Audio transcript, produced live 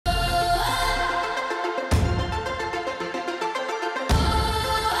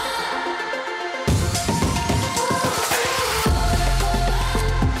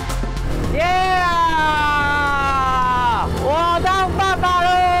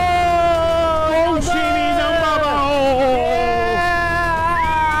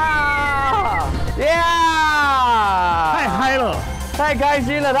开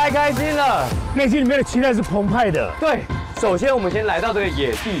心了，太开心了！内心里面的期待是澎湃的。对，首先我们先来到这个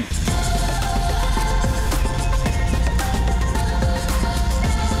野地。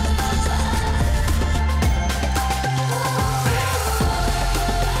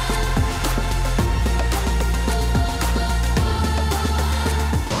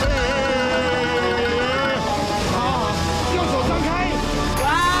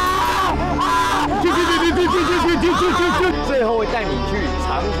 最后会带你去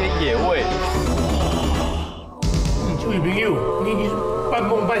尝一些野味。女朋友，你半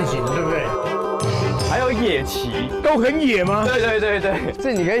梦半醒，对不对？还有野骑，都很野吗？对，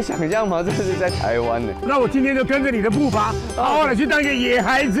这你可以想象吗？这是在台湾的。那我今天就跟着你的步伐，好好的去当一个野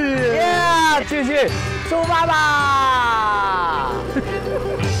孩子。继续出发吧！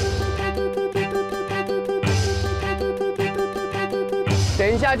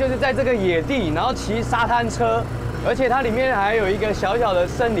等一下就是在这个野地，然后骑沙滩车。 而且它里面还有一个小小的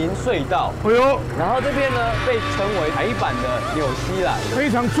森林隧道，哎呦，然后这边呢被称为海版的纽西兰，非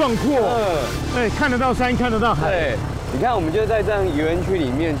常壮阔，对，看得到山，看得到海。对，你看我们就在这样园区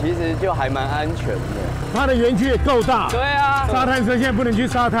里面，其实就还蛮安全的。它的园区也够大，对啊，沙滩车现在不能去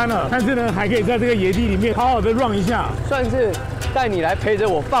沙滩了，但是呢还可以在这个野地里面好好的 run 一下，算是带你来陪着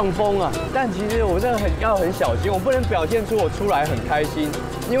我放风啊。但其实我真的要很小心，我不能表现出我出来很开心。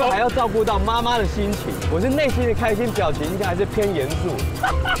 因为还要照顾到妈妈的心情，我是内心的开心，表情应该还是偏严肃。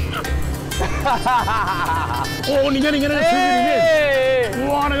哦，你看那个池子里面，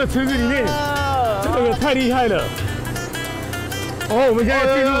哇，那个池子里面，这个也太厉害了。哦，我们现在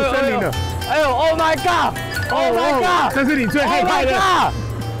进入森林了。哎呦 ，Oh my God，Oh my God， 这是你最害怕的。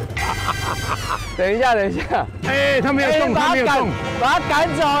等一下，哎，他没有动，他没有动，把他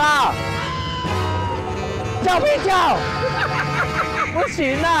赶走了。叫屁叫！ 不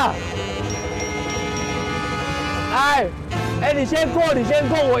行啊！哎，你先过，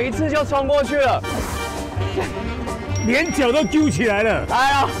我一次就冲过去了，连脚都揪起来了。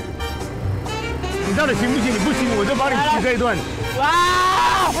哎呀，你到底行不行？你不行，我就把你骑这一段。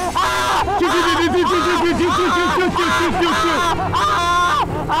啊！就！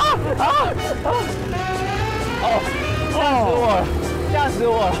哦，吓死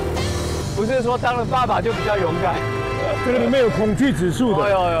我了！不是说当了爸爸就比较勇敢。 这个里面有恐惧指数的。哎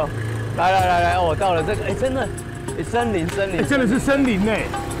呦，来，我到了这个，真的，森林，真的是森林哎。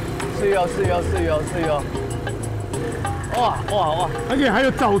是哟。哇！而且还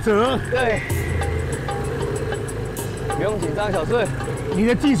有沼泽。对。不用紧张，小顺。你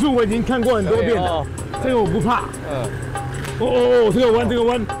的技术我已经看过很多遍了，这个我不怕。这个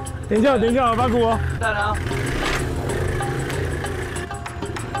弯。等一下，巴古哦。再来啊。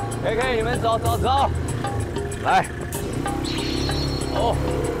可以，你们走。来。 哦，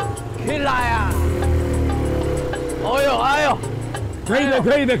起来啊！哎呦，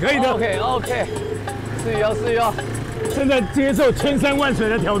可以的。OK，是哟。正在接受千山万水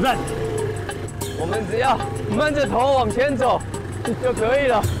的挑战，我们只要闷着头往前走就可以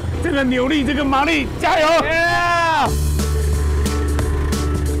了。这个扭力，这个马力，加油！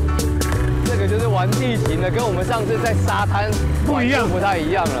这个就是玩地形的，跟我们上次在沙滩不一样，不太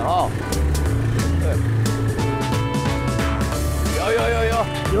一样了哦。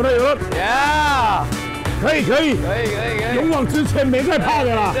 有了，呀！可以，勇往直前，没在怕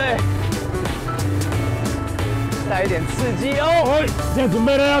的啦。对，带一点刺激哦。现在准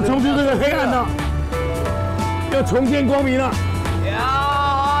备了，要冲出这个黑暗了，要重见光明了。耶！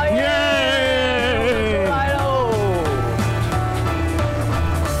来喽！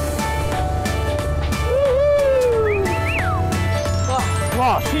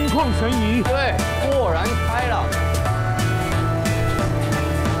哇，心旷神怡。对，豁然开朗。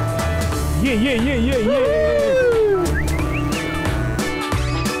 耶！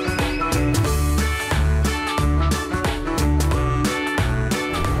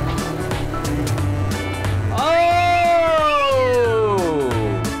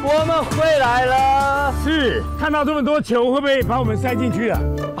我们回来了。是，看到这么多球，会不会把我们塞进去啊？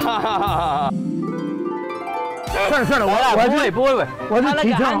算了，不会，我他那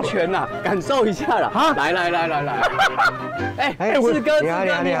个安全呐，感受一下啦。啊，来。志哥你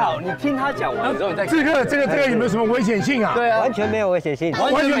好，你听他讲完之后你再。志哥，这个有没有什么危险性啊？对啊，完全没有危险性，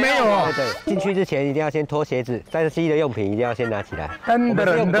完全没有哦。对，进去之前一定要先脱鞋子，带着吸的用品一定要先拿起来。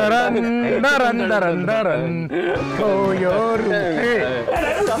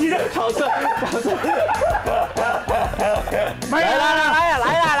小顺，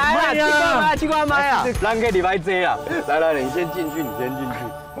来，去关麦啊！咱给礼拜这啊，来，你先进去。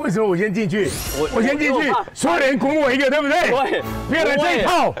为什么我先进去？我先进去，所有人拱我一个，对不对？对，不要来这一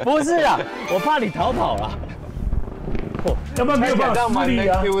套。不是啊，我怕你逃跑了。要不然没有办法蛮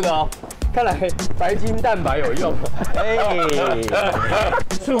Q 的哦。看来白金蛋白有用。哎，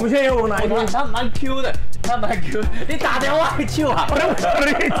所以我们现在要往哪一边？他蛮 Q 的，他蛮 Q 的。你打电话去救啊！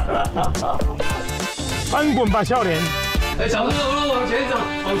翻滚吧，笑脸！哎，小路往前走，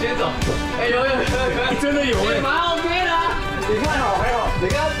往前走。哎，有，真的有哎，蛮 OK 的。你看好没有？你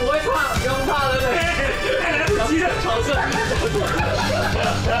看不会怕，不用怕，对不对？来不及了，超顺。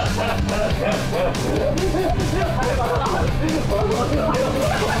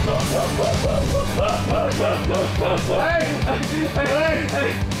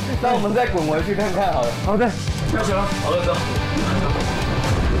那我们再滚回去看看好了。好的，开始了。好了，走。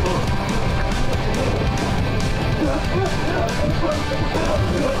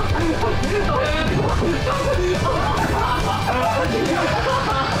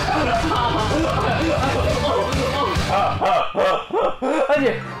而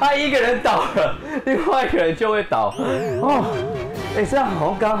且他一个人倒了，另外一个人就会倒。哦，哎，这样好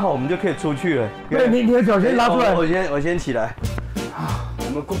像刚好我们就可以出去了。对，你的脚先拉出来。我先起来。我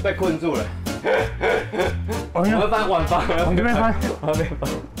们被困住了。我们翻晚翻，往这边翻，往这边翻。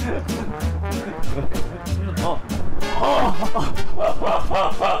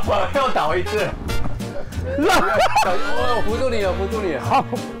又倒一次。我扶住你了，扶住你了。好，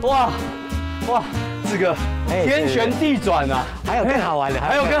哇，这个天旋地转啊！还有更好玩的，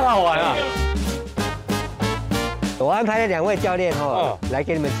还有更好玩啊！我安排了2位教练哦，来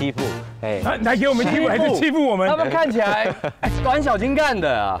给你们欺负。哎，来给我们欺负还是欺负我们？他们看起来短小精干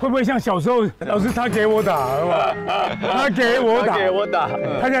的啊，会不会像小时候老师他给我打，好不好？他给我打，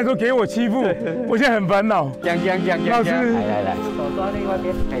他现在说给我欺负，我现在很烦恼。老师，来，手抓另外一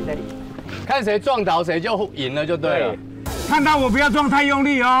边，哎，这里，看谁撞倒谁就赢了就对了。看到我不要撞太用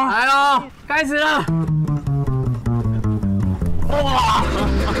力哦。来喽，开始了。哇！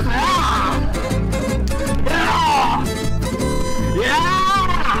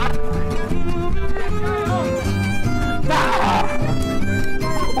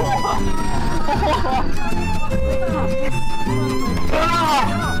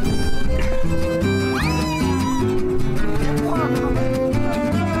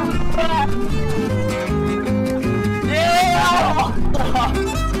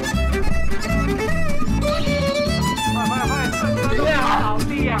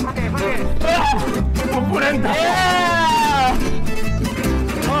我不能打。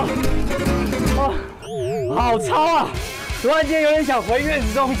好超啊！突然间有点想回月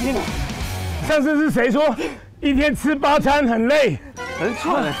子中心了。上次是谁说一天吃8餐很累？很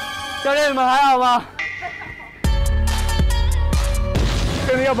蠢。教练，你们还好吗？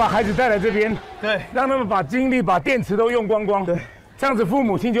真的要把孩子带来这边，对，让他们把精力、把电池都用光光，对，这样子父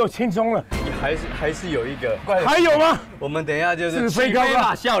母亲就轻松了。还是有一个，还有吗？我们等一下就是飞高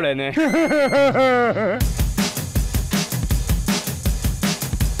马笑人呢。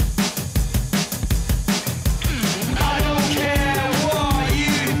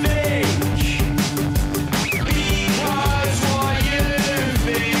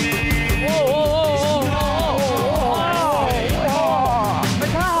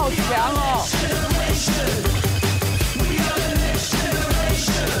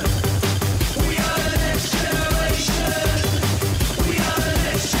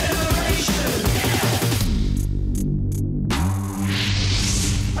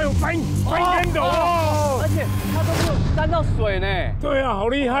翻跟斗哦，而且它都没有沾到水呢。对啊，好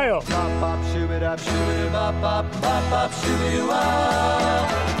厉害哦！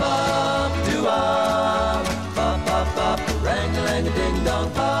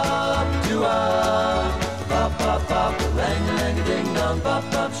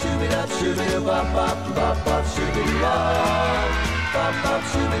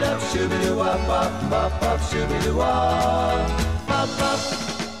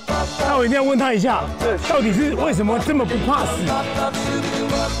那我一定要问他一下，到底是为什么这么不怕死？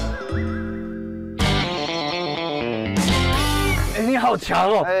哎，你好强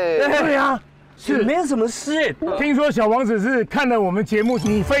哦！对啊，是没有什么事。听说小王子是看了我们节目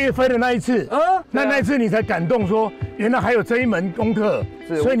你飞的那一次，那一次你才感动说，原来还有这一门功课，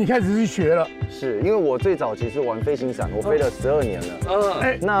所以你开始去学了。是因为我最早其实玩飞行伞，我飞了12年了。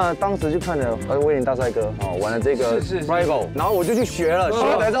那当时就看了威廉大帅哥玩了这个 Rival， 然后我就去学了，学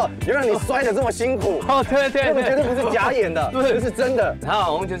了才知道原来你摔得这么辛苦。对，根本绝对不是假演的，这是真的。他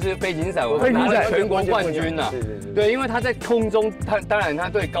好像就是飞行伞，我拿了全国冠军呐。对，因为他在空中，他当然他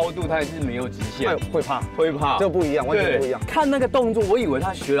对高度他还是没有极限，会怕，这不一样，完全不一样。看那个动作，我以为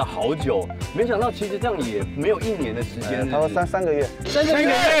他学了好久，没想到其实这样也没有1年的时间。他说3个月。3个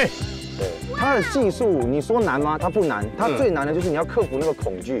月。对，他的技术你说难吗？他不难，他最难的就是你要克服那个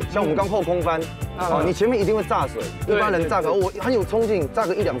恐惧。像我们刚后空翻，哦，你前面一定会炸水，一般人炸个我很有冲劲，炸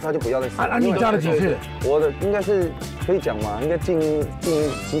个1、2次就不要再试。你炸了几次？我的应该是可以讲嘛，应该进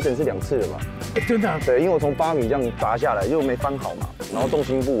急诊是2次了吧？真的？对，因为我从8米这样砸下来，又没翻好嘛，然后重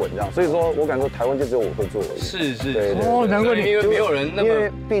心不稳这样，所以说我敢说台湾就只有我会做而已。是。对。哦，难怪因为没有人那么，因为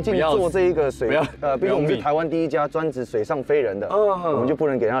毕竟做这一个毕竟我们是台湾第一家专职水上飞人的，我们就不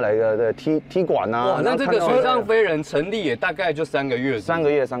能给他来个踢馆啊。哇，那这个水上飞人成立也大概就3个月。3个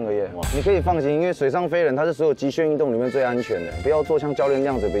月。你可以放心，因为水上飞人它是所有极限运动里面最安全的，不要做像教练那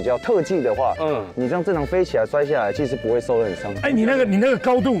样子比较特技的话，你这样正常飞起来摔下来，其实不会受很伤。哎，你那个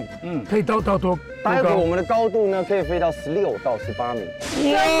高度，可以到多？待会我们的高度呢，可以飞到16到18米。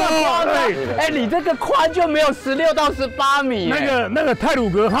真的夸张！哎，你这个宽就没有16到18米。那个太鲁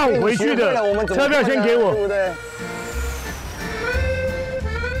阁号回去的车票先给我，对不对？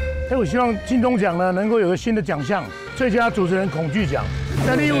哎，我希望金钟奖呢能够有个新的奖项，最佳主持人恐惧奖。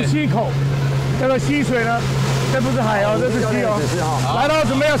再利用溪口，这个溪水呢，这不是海哦，这是溪哦。来喽，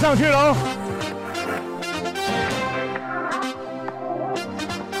准备要上去喽。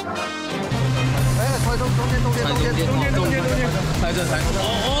中间，踩着，来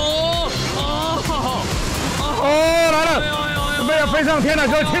了，准备要飞上天了，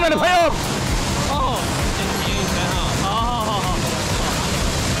各位亲爱的朋友。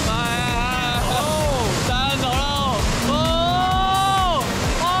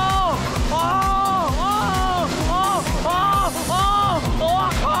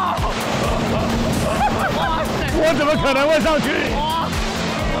我怎么可能会上去？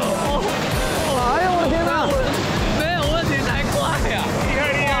哎呦我的天哪！没有问题才怪呀！厉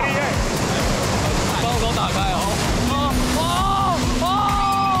害！帮我手打开哦！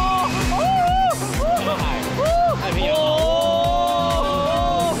太平洋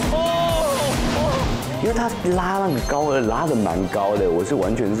因为它拉得很高，拉得蛮高的，我是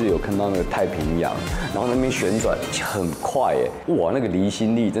完全是有看到那个太平洋，然后那边旋转很快哎，哇，那个离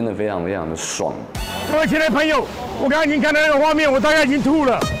心力真的非常的爽。各位亲爱的朋友，我刚刚已经看到那个画面，我大概已经吐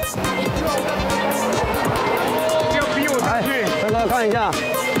了。要逼我上去，大家看一下，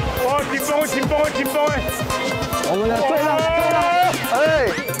哇，紧绷哎！我们的最浪，哎，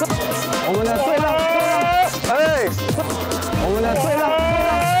我们的最浪，哎，我们的最浪，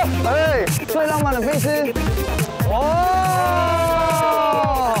哎，最浪漫的飞狮，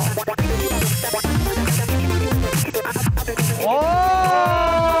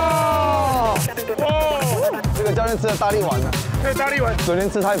这个教练吃了大力丸了，对，大力丸，昨天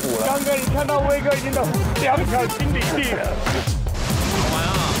吃太补了。刚刚你看到威哥已经都2条心理地了。好玩啊！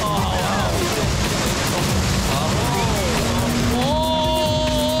好玩啊！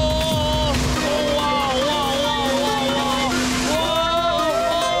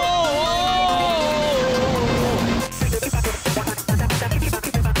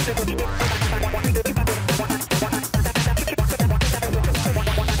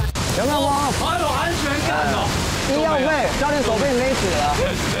有没有吗？好有安全感哦！医药费，教练手被勒死了。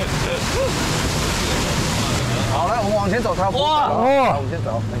好，来，我们往前走，哇！我们先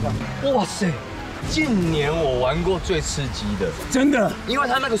走，来看。哇塞！近年我玩过最刺激的，真的，因为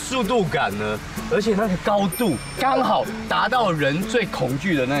它那个速度感呢，而且那个高度刚好达到人最恐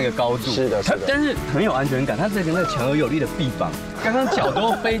惧的那个高度。是的，但是很有安全感，它这个那强而有力的臂膀，刚刚脚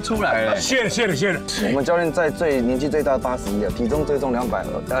都飞出来了。谢了。我们教练在年纪最大的81了，体重最重125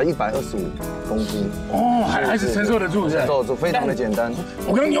公斤。哦，还是承受得住，承受得住，非常的简单。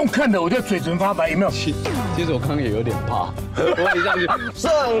我刚刚用看的，我就嘴唇发白，有没有？其实我刚刚也有点怕，我一上去，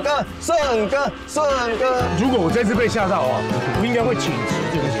顺哥，如果我这次被吓到啊，我应该会请辞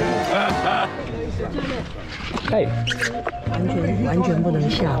这个节目。哎，完全不能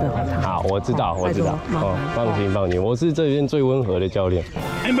吓到他。好，我知道。哦，放心，我是这边最温和的教练。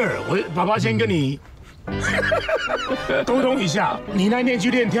Amber， 爸爸先跟你沟通一下，你那天去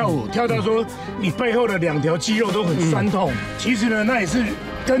练跳舞，跳到说你背后的2条肌肉都很酸痛，其实呢，那也是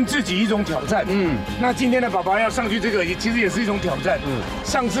跟自己一种挑战。那今天的爸爸要上去这个，其实也是一种挑战。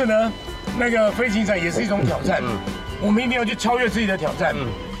上次呢，那个飞行伞也是一种挑战。我们一定要去超越自己的挑战。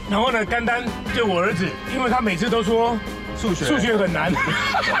然后呢，单对我儿子，因为他每次都说数学很难，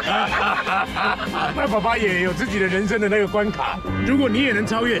那爸爸也有自己的人生的那个关卡。如果你也能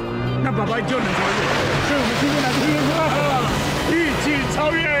超越，那爸爸就能超越。所以我们今天来这边一起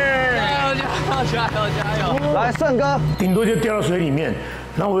超越！加油！来，胜哥，顶多就掉到水里面，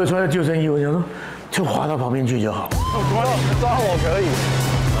然后我又穿着救生衣，我想说就滑到旁边去就好。抓我可以。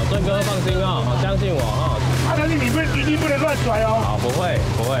好，顺哥放心哦，相信我哦。但是你一定不能乱甩哦。好，不会。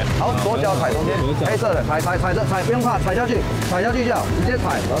好，左脚踩中间，黑色的，踩，不用怕，踩下去就好，直接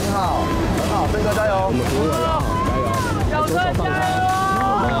踩，很好，胜哥加油！我们服务了，加油！小顺加油！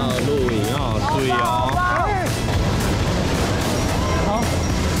录影啊，注意哦。好，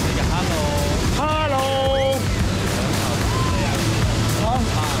那个 Hello。好，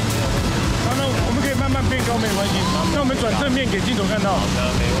那我们可以慢慢变高，没关系。那我们转正面给镜头看到。好的，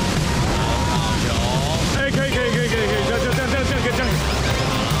没问题。好，有。哎，可以，这样。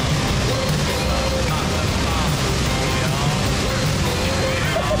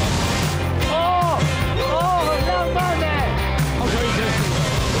很浪漫呢。好，可以，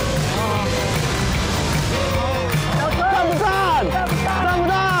赞不赞？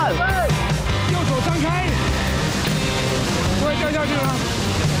右手张开，不会掉下去吗？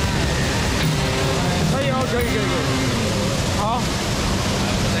可以哦，可以。好，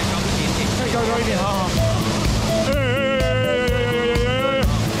再高一点，好。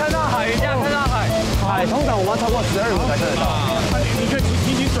看到海一样，看到海。海通常我们要超过12米才看得到。你可以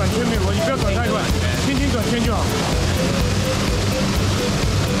轻轻转圈没有关系，不要转太快，轻轻转圈就好。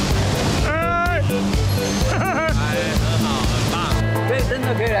很好，很棒。真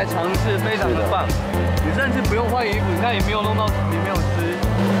的可以来尝试，非常的棒。你甚至不用换衣服，你看也没有弄到，也没有湿。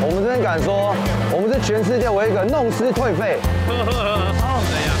我们真的敢说，我们是全世界唯一一个弄湿退费。好，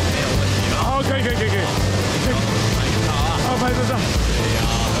这样没有问题了。好，可以。好，拍这张。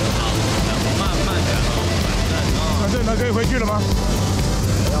慢慢的，反正那可以回去了吗？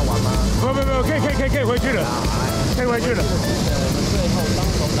要玩吗？不，可以回去了，可以回去了。我们最后双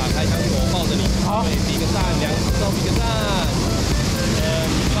手打开，相信我抱着你。好，比个赞，两只手比个赞，很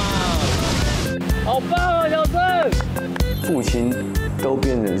棒，好棒啊，小顺！父亲都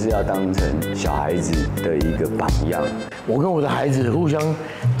变成是要当成小孩子的一个榜样。我跟我的孩子互相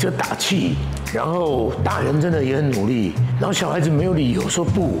就打气，然后大人真的也很努力，然后小孩子没有理由说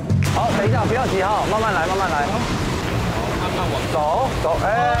不。好，等一下，不要急哈，慢慢来。慢慢往走，哎，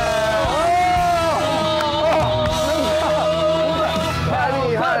太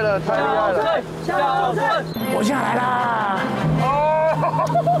厉害了！小顺，我下来啦！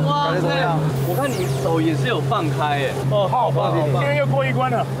哇塞！我看你手也是有放开哎。哦，好棒！今天又过一关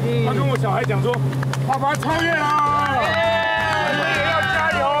了。他跟我小孩讲说，爸爸超越啦！我们也要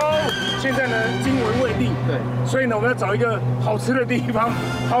加油！现在呢，惊魂未定，对，所以呢，我们要找一个好吃的地方，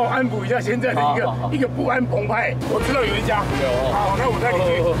好好安抚一下现在的一个不安澎湃。我知道有一家，好，那我带你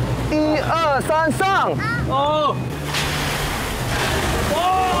去。1、2、3，上！哦。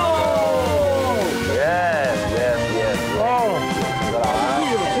Yes。哦，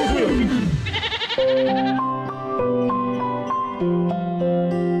处处有惊喜。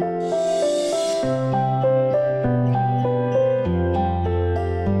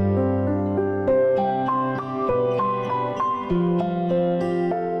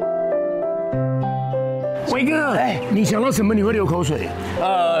伟哥，你想到什么你会流口水？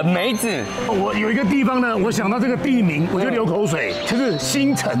梅子。我有一个地方呢，我想到这个地名我就流口水，就是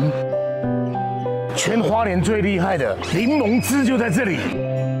新城。全花莲最厉害的柠檬汁就在这里。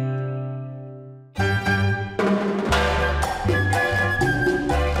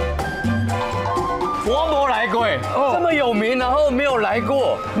我没来过，这么有名，然后没有来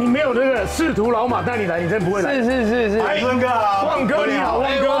过。你没有那个仕途老马带你来，你真不会来。是。旺哥好，旺哥你好，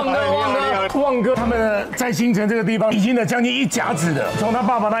旺哥他们呢在新城这个地方已经呢将近1甲子的，从他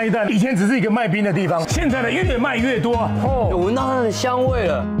爸爸那一代，以前只是一个卖冰的地方，现在呢越卖越多哦，有闻到它的香味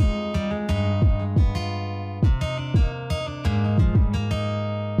了。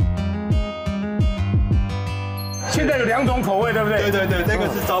现在有2种口味，对不对？对，这个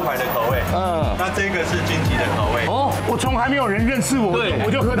是招牌的口味，那这个是荆棘的口味。哦，我从还没有人认识我，我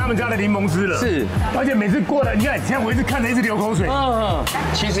就喝他们家的柠檬汁了。是，而且每次过来，你看，现在我一直看着，一直流口水。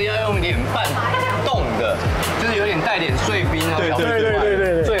其实要用点半冻的，就是有点带点碎冰啊，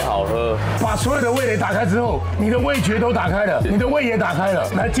对，最好喝。把所有的味蕾打开之后，你的味觉都打开了，你的胃也打开了，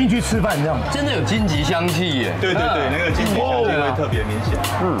来进去吃饭，这样。真的有荆棘香气耶。对，那个荆棘香气会特别明显。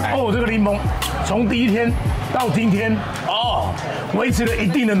这个柠檬从第1天到今天，维持了一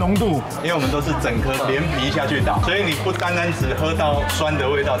定的浓度。因为我们都是整颗连皮下去打，所以你不单单只喝到酸的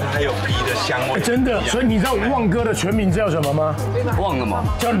味道，它还有皮的香味。真的，所以你知道旺哥的全名叫什么吗？忘了吗？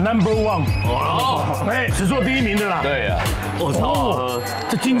叫 Number One。只做第1名的啦。对呀，超好喝。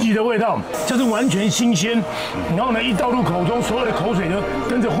这荆棘的味道就是完全新鲜，然后呢一倒入口中，所有的口水就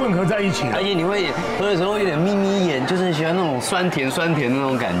跟着混合在一起了。而且你会喝的时候有点眯眯眼，就是很喜欢那种酸甜的那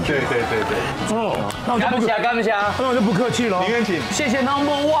种感觉。对。那我就不干不下，那我就不客气了。林元请，谢谢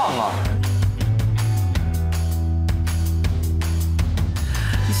Number One 啊。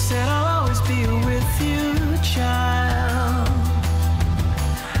You said I'll always be with you, child.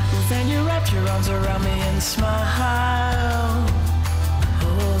 Then you wrapped your arms around me and smiled.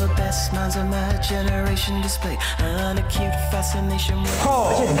 Oh, the best minds of my generation display an acute fascination with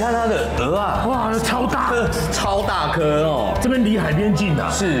而且你看它的鹅啊，哇，超大，超大颗哦。这边离海边近的，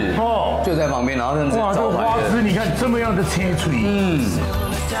是哦，就在旁边，然后甚至哇，这个花枝你看这么样的切脆，10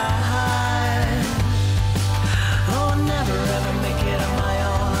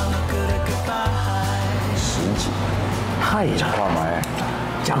几，嗨，假跨买，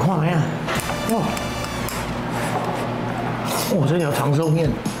假跨买啊，哦，这条长寿面，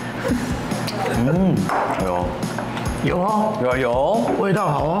有哦，有，味道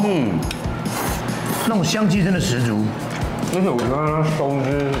好哦，那种香气真的十足，而且我觉得它收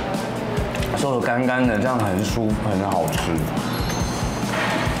汁收的干干的，这样很舒服，很好吃。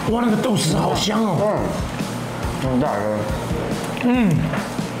哇，那个豆豉好香哦，很大颗，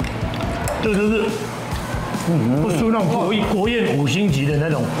这就是。不输那种国宴5星级的那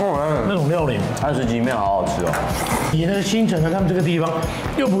种料理，它10几面好好吃哦。你的行程呢？他们这个地方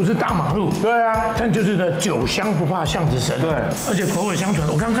又不是大马路，对啊，但就是呢酒香不怕巷子深，对，而且口耳相传。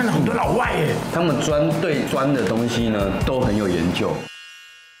我刚刚看到很多老外耶，他们对钻的东西呢都很有研究。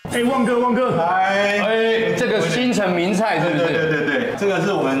哎，旺哥，哎，这个新城名菜是不是？对，这个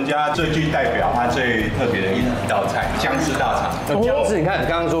是我们家最具代表、它最特别的一道菜——姜丝大肠。姜丝，你看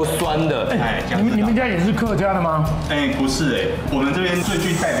刚刚说酸的，你们家也是客家的吗？哎，不是我们这边最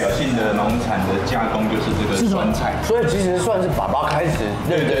具代表性的农产的加工就是这个酸菜，所以其实算是爸爸开始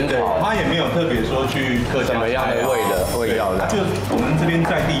认真炒，他也没有特别说去客家什么样的味道的，就我们这边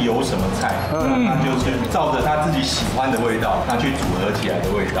在地有什么菜，他就是照着他自己喜欢的味道，他去组合起来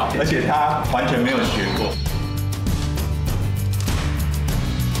的味道。而且他完全没有学过。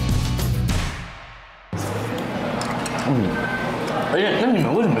而且那你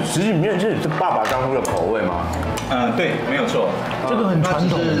们为什么10几面是爸爸当初的口味吗？对，没有错，这个很传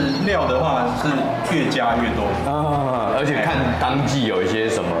统。料的话是越加越多而且看当季有一些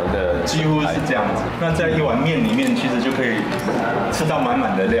什么的，几乎是这样子。那在一碗面里面，其实就可以吃到满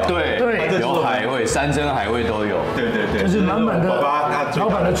满的料。对，有海味，3珍海味都有。对，就是满满的老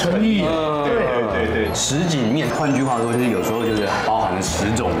板的诚意。对10几面，换句话说，就是有时候就是包含了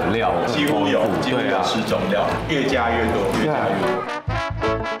10种的料，几乎有10种料，越加越多，越加越多。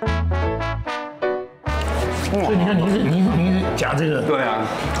所以你看，你是夹这个，对啊，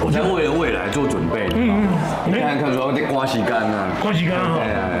我在为了未来做准备。你看说在刮洗干啊，刮洗干哈，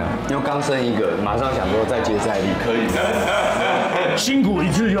因为刚生一个，马上想说再接再厉，可以的，辛苦一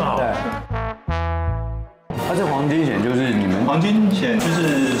次就好。这黄金蚬就是你们黄金蚬就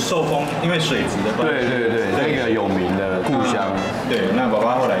是受风，因为水质的关系。对，那个有名的故乡。对，那爸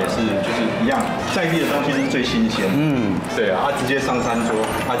爸后来也是就是一样，在地的东西是最新鲜。对啊，他直接上餐桌，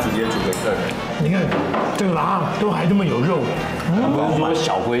他直接煮给客人。你看这个蛤都还这么有肉，不是说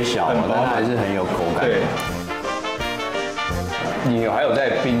小归小，但还是很有口感。对。你还有在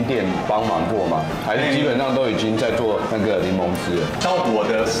冰店帮忙过吗？还是基本上都已经在做那个柠檬汁了？到我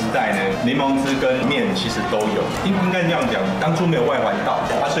的时代呢，柠檬汁跟面其实都有，应该这样讲，当初没有外环道，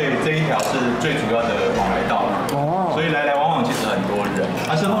所以这一条是最主要的往来道。所以来来往往其实很多人，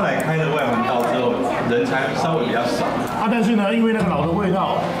是后来开了外环道之后，人才稍微比较少。但是呢，因为那个老的味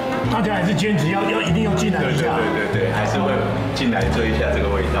道，大家还是坚持要一定要进来一下。对，还是会进来追一下这个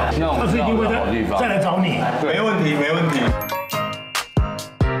味道。那我们是一定会再来找你。没问题。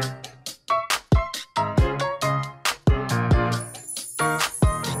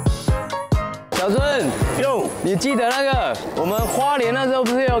小孙，你记得那个我们花莲那时候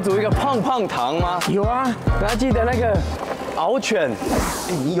不是有煮一个胖胖糖吗？有啊，你还记得那个獒犬？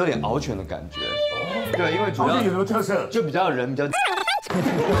你有点獒犬的感觉。对，因为主要有什么特色？就比较人比较。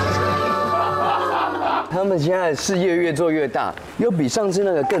他们现在事业越做越大，又比上次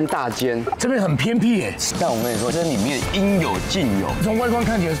那个更大间。这边很偏僻耶，但我跟你说，这里面应有尽有。从外观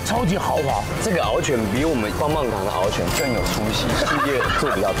看起来超级豪华。这个獒犬比我们棒棒糖的獒犬更有出息，事业做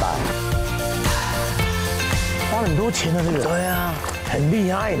比较大。花很多钱的这个。对啊，很厉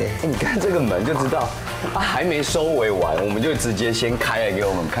害的。你看这个门就知道，还没收尾完，我们就直接先开来给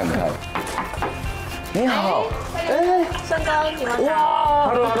我们看看。你好，盛哥，你们好。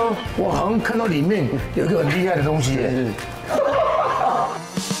Hello， 我好像看到里面有一个很厉害的东西。这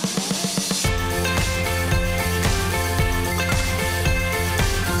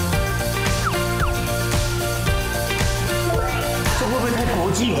会不会太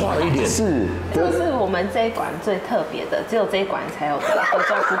国际化了一点？是，这是我们这一馆最特别的，只有这一馆才有的合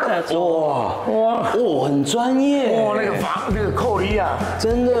作顾客桌。哇，很专业。哇，那个扣力啊，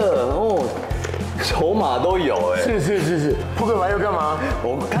真的哦。筹码都有哎，是，扑克牌要干嘛？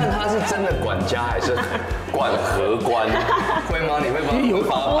我看他是真的管家还是管荷官？会吗？你会帮？有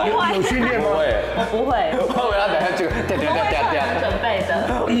训练吗？我不会。我以为他等下就准备的。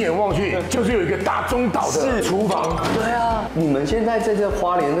一眼望去就是有一个大中岛的厨房。对啊，你们现在在这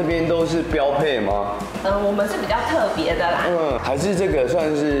花莲那边都是标配吗？我们是比较特别的啦。还是这个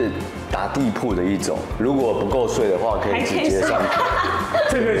算是打地铺的一种，如果不够睡的话，可以直接上。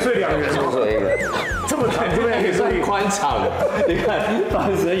这个睡2人，睡一个，这么长，这边也可以睡宽敞，你看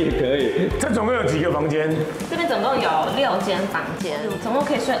翻身也可以。这总共有几个房间？这边总共有6间房间，总共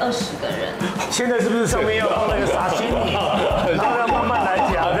可以睡20个人。现在是不是上面要放那个沙西米，然后要慢慢来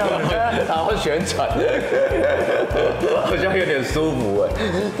夹这样子，然后旋转，好像有点舒服哎。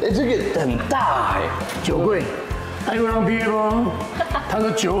这个很大哎，酒柜。还有让憋吗？他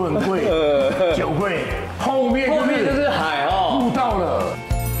说酒很贵，酒贵，后面就是海哦，悟到了。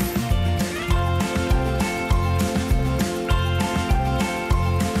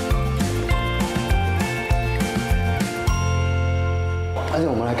而且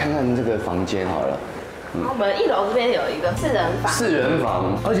我们来看看这个房间好了。我们1楼这边有一个4人房，4人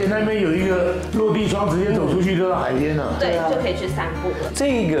房，而且那边有一些落地窗，直接走出去就到海边了。对，就可以去散步了。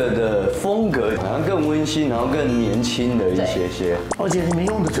这个的风格好像更温馨，然后更年轻的一些。而且你们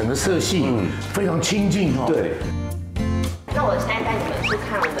用的整个色系非常亲近哦。对。那我现在带你们去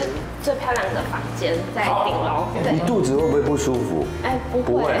看我们最漂亮的房间，在顶楼。你肚子会不会不舒服？哎，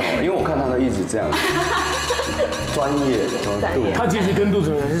不会，因为我看他都一直这样。专业，他其实跟肚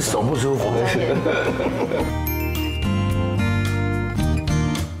子人是手不舒服。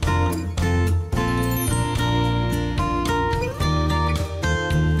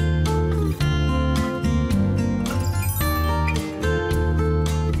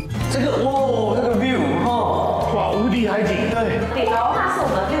这个哇，这个 view 哈，哇，无敌海景。对，顶楼它是我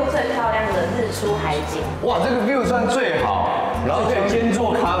们 view 最漂亮的日出海景。哇，这个 view 算最好，然后可以兼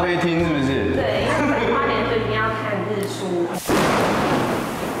做咖啡厅，是不是？对，因为花莲就一定要看日出。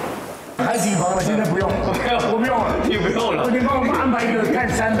海景房了，现在不用，我不用了，你不用了，你帮我安排一个看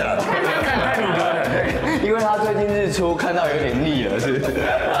山的，看太鲁阁的，对，因为他最近日出看到有点腻了，是不是？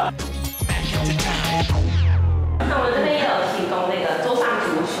那我们这边也有提供那个桌上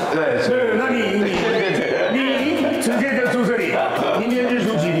足球。对，所以那你直接就住这里，明天日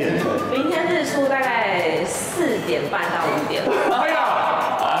出几点？明天日出大概4点半到5点。哎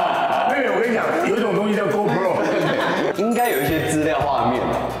呀，妹妹，我跟你讲，有一种东西叫 GoPro， 应该有一些资料画面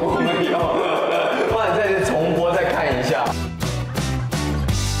吧，我们有，不然再重播再看一下。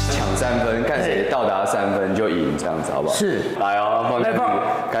抢3分，看谁到达3分就赢，这样子好不好？是，来哦，放下去，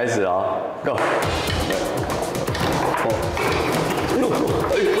开始哦 ，Go。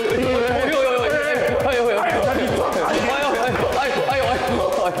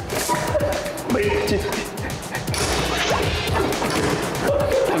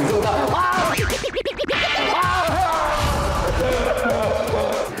挡住他啊！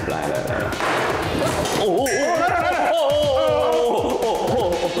来，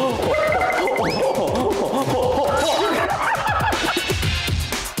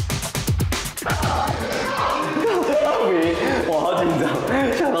我好紧张，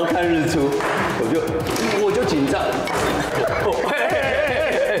想到看日出，我就紧张。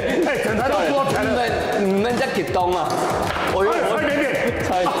整台都多惨了。你们在给东啊？我差一点点，猜，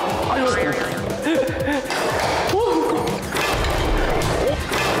哎呦！3比，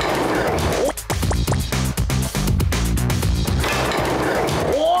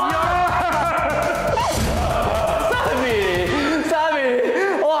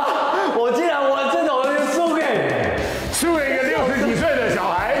哇！我竟然玩这种就输给一个60几岁的小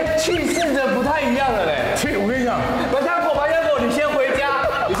孩，气势的不太一样了嘞。我跟你讲，白香果，你先回家，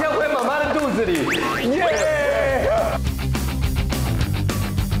你先回妈妈的肚子里。耶！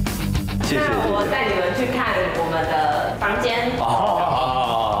谢谢。那我带你们去看我们的房间。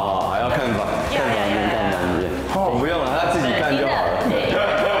好，还要看房间。我不用了，他自己看就好了。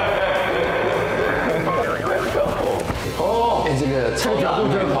哦，这个这个角度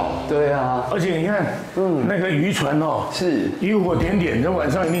真好。对啊，而且你看，那个渔船哦，是渔火点点，这晚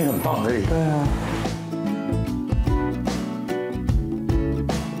上一定很棒这里。对啊。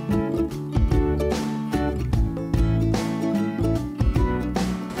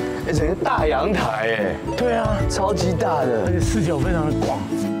整个大阳台哎，对啊，超级大的，而且视角非常的广。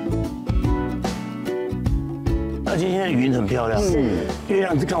而且现在云很漂亮，月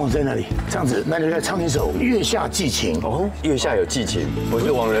亮刚好在那里，这样子，那就再唱一首《月下寄情》哦，月下有寄情，我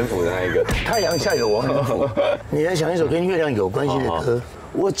是王仁甫的那一个，太阳下有王仁甫，你来想一首跟月亮有关系的歌。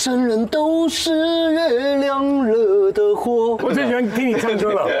我承认都是月亮惹的祸。我最喜欢听你唱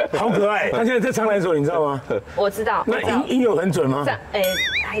歌了，好可爱。他现在在唱哪首，你知道吗？我知道。那音有很准吗？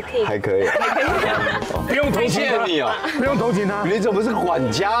还可以。不用同情他，你哦，不用同情他。你怎么是管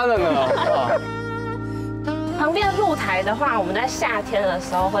家的呢？旁边的露台的话，我们在夏天的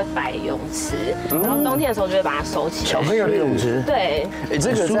时候会摆泳池，然后冬天的时候就会把它收起来。小朋友的泳池。对。哎，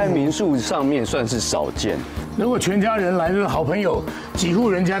这个在民宿上面算是少见。如果全家人来，就是好朋友，几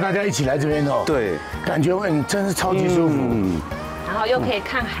户人家大家一起来这边哦，对，感觉会真是超级舒服。然后又可以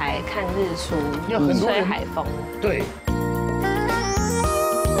看海、看日出，又吹海风。对。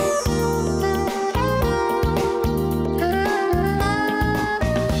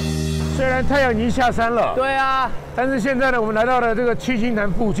虽然太阳已经下山了，对啊，但是现在呢，我们来到了这个七星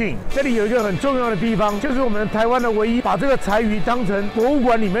潭附近，这里有一个很重要的地方，就是我们台湾的唯一把这个柴鱼当成博物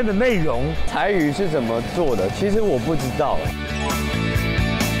馆里面的内容。柴鱼是怎么做的？其实我不知道。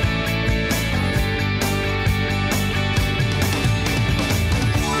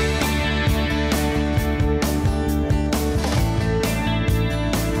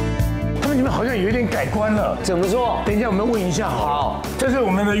你们好像有一点改观了，怎么做？等一下我们问一下。好，这是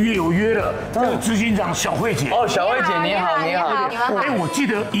我们的有约的，这个执行长小慧姐。哦，小慧姐你好，你好。哎，我记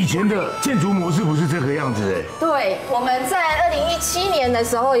得以前的建筑模式不是这个样子哎。对，我们在2017年的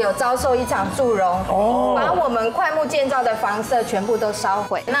时候有遭受一场祝融，把我们快木建造的房舍全部都烧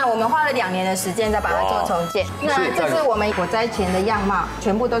毁。那我们花了2年的时间再把它做重建。那这是我们火灾前的样貌，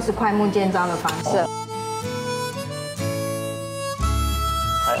全部都是快木建造的房舍。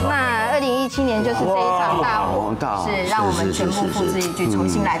那2017年就是这一场大火，是让我们全部付之一炬，重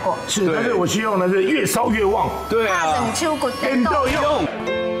新来过。是，但是我希望呢是越烧越旺。对啊，等秋骨等豆用。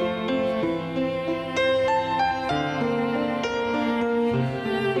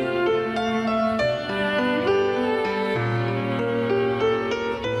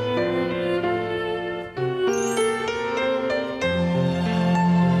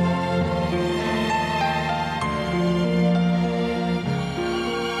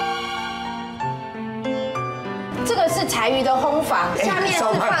柴鱼的烘房，下面是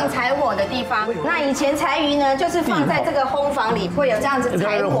放柴火的地方。那以前柴鱼呢，就是放在这个烘房里，会有这样子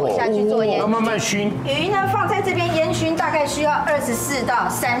柴火下去做烟熏，慢慢熏。鱼呢放在这边烟熏，大概需要24到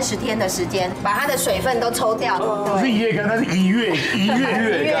30天的时间，把它的水分都抽掉。不是一夜干，它是一月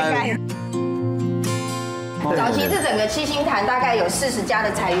干。早期这整个七星潭大概有40家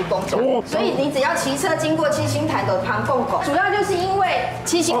的柴鱼工种，所以你只要骑车经过七星潭的旁贡狗，主要就是因为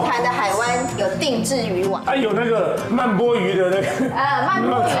七星潭的海湾有定制渔网，有那个慢波鱼的那个。慢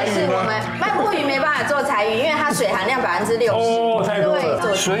波鱼是我们慢波鱼没办法做柴鱼，因为它水含量60%。哦，太多了。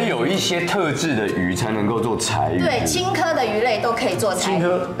对，所以有一些特制的鱼才能够做柴鱼。对，青科的鱼类都可以做柴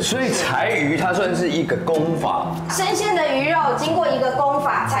鱼。所以柴鱼它算是一个功法。生鲜的鱼肉经过一个功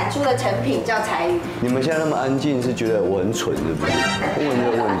法产出的成品叫柴鱼。你们现在那么安静，是觉得我很蠢是不是？问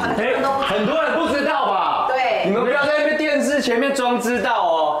这个问题。很多人不知道吧？对。你们不要在那边电视前面装知道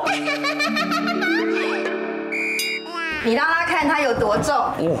哦。你让他看它有多重。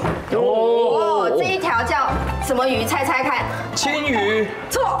这一条叫什么鱼？猜猜看。青鱼。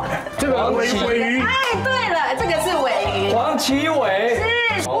错。这个尾鱼。哎，对了，这个是尾鱼。黄鳍尾。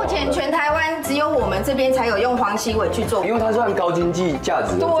是。目前全台湾只有我们这边才有用黄鳍尾去做，因为它算高经济价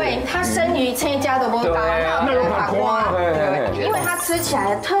值。对，它生鱼车价都不高，那有法瓜。对，因为它吃起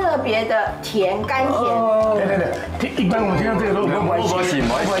来特别的甜，甘甜。对，一般我们听到这个都不会行，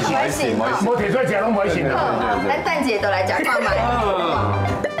不会行，我提出来讲都不会行的。咱蛋姐都来讲看嘛。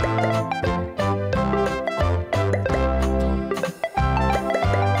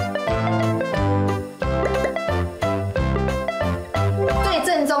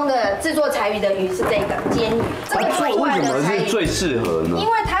制作柴鱼的鱼是这个煎鱼，这个做出来的柴鱼为什么是最适合呢？因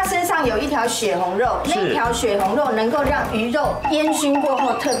为它身上有一条血红肉，那一条血红肉能够让鱼肉烟熏过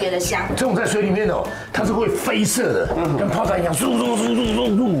后特别的香。这种在水里面哦，它是会飞射的，跟炮弹一样，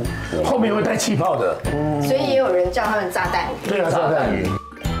后面会带气泡的。所以也有人叫它们炸弹鱼。对啊，炸弹鱼。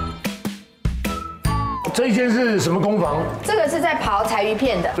这一间是什么工房？这个是在刨柴鱼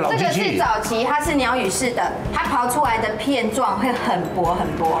片的，这个是早期，它是鸟语式的，它刨出来的片状会很薄很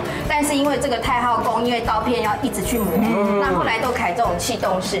薄，但是因为这个太耗工，因为刀片要一直去磨，那后来都改这种气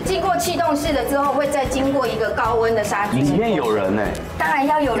动式。经过气动式了之后，会再经过一个高温的杀菌。里面有人呢？当然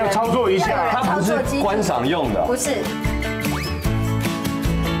要有人要操作一下，它不是观赏用的，不是。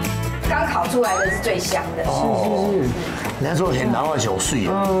刚烤出来的是最香的。是。人家说很老的小碎，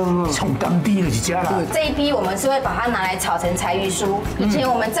从当地的一家啦。这一批我们是会把它拿来炒成柴鱼酥。以前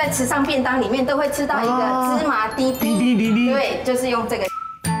我们在池上便当里面都会吃到一个芝麻滴滴，对，就是用这个。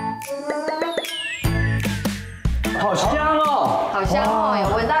好香哦，好香哦，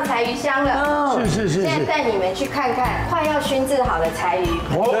有闻到柴鱼香了。是。现在带你们去看看快要熏制好的柴鱼，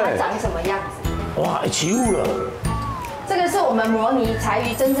它长什么样子。哇，起雾了。这个是我们模拟柴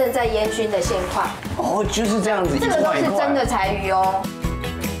鱼真正在烟熏的现况。哦，就是这样子。这个都是真的柴鱼哦。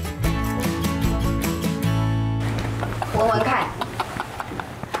闻闻看。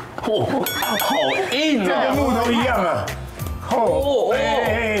哦，好硬这啊！跟木头一样啊。哦，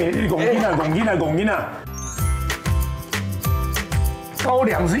拱筋啊！高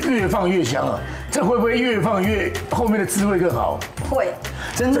粱是越放越香啊，这会不会越放越后面的滋味更好？会。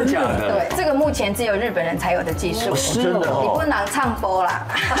真的假的？对，这个目前只有日本人才有的技术。是的，你不能唱播啦。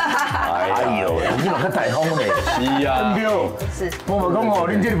哎呦，你把它台风嘞。是啊。对。是。我嘛讲哦，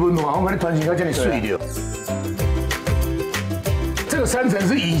恁这个文化，我把你传承到这里水掉。这个3层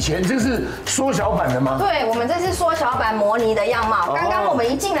是以前这是缩小版的吗？对，我们这是缩小版模拟的样貌。刚刚我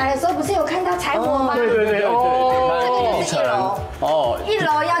们一进来的时候，不是有看到柴火吗？对。哦，这个就是1楼。哦，1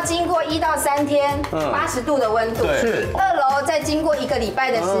楼要经过1到3天80度的温度，是。2楼再经过1个礼拜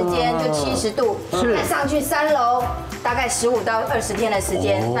的时间，就70度。是。再上去3楼，大概15到20天的时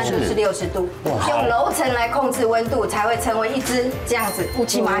间，那就是60度。用楼层来控制温度，才会成为一只这样子乌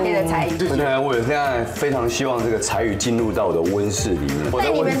漆麻黑的柴鱼。对，我现在非常希望这个柴鱼进入到我的温室里面。那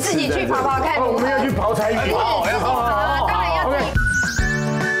你们自己去跑跑看。我们要去刨柴鱼。好，当然要自己。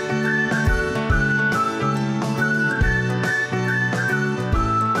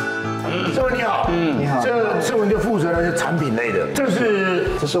这位你好，你好，这位就负责的是产品类的，这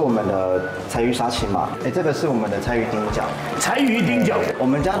是我们的柴鱼沙琪玛，这个是我们的柴鱼丁角。柴鱼丁角，我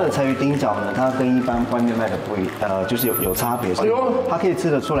们家的柴鱼丁角呢，它跟一般外面卖的就是有差别。哎呦，它可以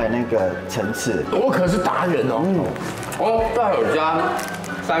吃得出来那个层次。我可是达人哦。哦，这有加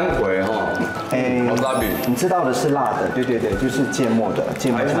3回哈。瓦萨比，你知道的是辣的，对，就是芥末的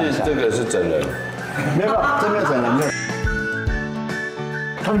芥末酱。还是这个是整人？没有，这没有整人，没有。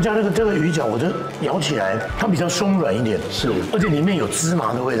他们家这个鱼饺，我就咬起来，它比较松软一点，是，而且里面有芝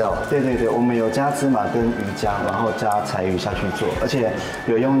麻的味道。对，我们有加芝麻跟鱼浆，然后加柴鱼下去做，而且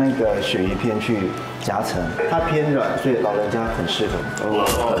有用那个鳕鱼片去夹层，它偏软，所以老人家很适合。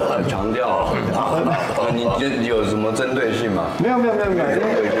很强调。你有什么针对性吗？没有，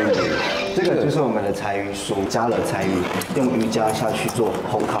这个就是我们的柴鱼酥，加了柴鱼，用鱼浆下去做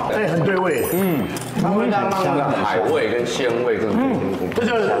烘烤，很对味。它会让那个海味跟鲜味更这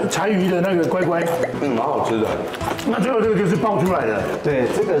个柴鱼的那个乖乖，蛮好吃的。那最后这个就是爆出来的。对，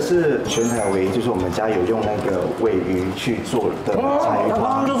这个是全台唯一，就是我们家有用那个尾鱼去做的柴鱼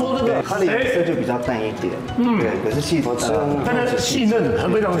花。就说这个，它的颜色就比较淡一点。对，可是细但是细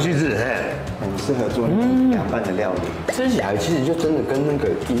嫩，非常细致，很适合做凉拌的料理。吃起来其实就真的跟那个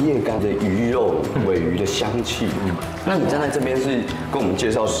一夜干的鱼肉、尾鱼的香气。那你站在这边是跟我们介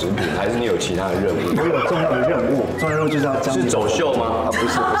绍食品，还是你有其他的任务？我有重要的任务，重要任务就是要将。是走秀吗？不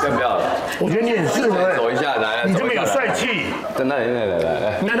是，先不要。我觉得你很适合。走一下，来，你这么有帅气。来。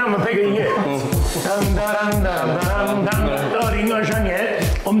那我们配个音乐。2023年，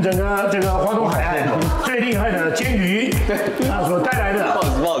我们整个这个花东海岸最厉害的煎鱼，他所带来的。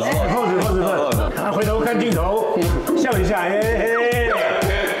pose。他回头看镜头，笑一下，很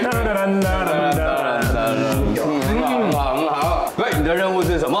好。对，你的任务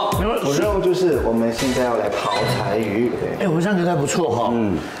是什么？我任务就是我们现在要来刨柴鱼。我这样觉得还不错哈。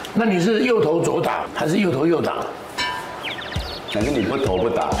那你是右投左打，还是右投右打？反正你不投不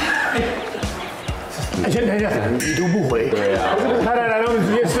打。先等一下，已读不回。对啊。来，我们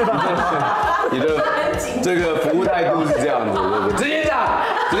直接示范。你的这个服务态度是这样子，对不对？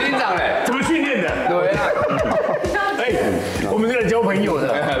执行长嘞，怎么训练的？对啊。我们是来交朋友的。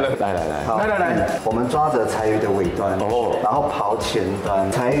来，我们抓着柴鱼的尾端，然后刨前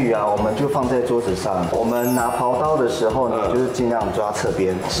端。柴鱼啊，我们就放在桌子上。我们拿刨刀的时候呢，就是尽量抓侧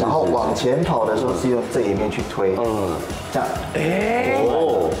边，然后往前跑的时候是用这一面去推。这样。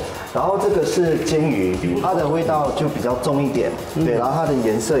然后这个是煎鱼，它的味道就比较重一点，对，然后它的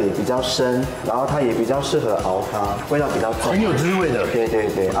颜色也比较深，然后它也比较适合熬汤，味道比较重，很有滋味的。对。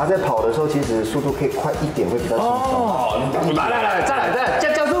在跑的时候，其实速度可以快一点，会比较轻松。来，再来，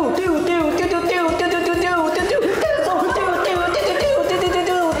加速，丢。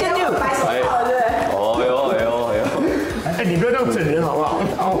你不要这样整人好不好？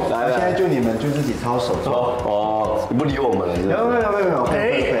来，现在就你们就自己操手做。你不理我们了，没有。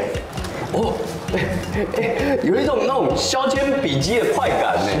有一种那种削铅笔记的快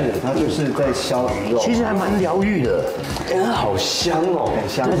感呢。是，它就是在削鱼肉。其实还蛮疗愈的。它好香哦，很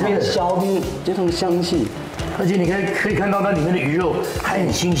香。这边削这种香气。而且你可以看到它里面的鱼肉还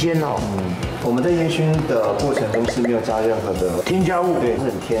很新鲜哦。我们在烟熏的过程中是没有加任何的添加物，对，是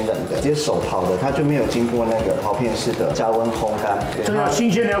很天然的，直接手刨的，它就没有经过那个刨片式的加温烘干。这要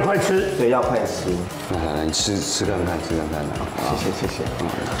新鲜的要快吃，对，要快吃。来，你吃看看。谢谢。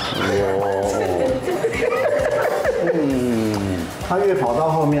它越跑到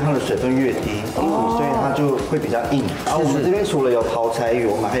后面，它的水分越低，所以它就会比较硬。然后我们这边除了有刨柴鱼，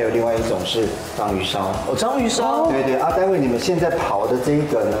我们还有另外一种是章鱼烧。哦，章鱼烧。对对啊，待会你们现在刨的这一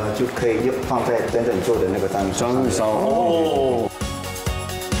个呢，就可以放在等等做的那个章鱼烧。章鱼烧哦。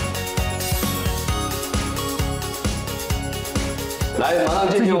来，马上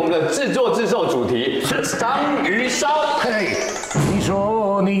进行我们的制作自售主题是章鱼烧。嘿，你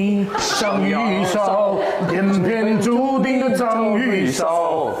说你章鱼烧，偏偏注定的章鱼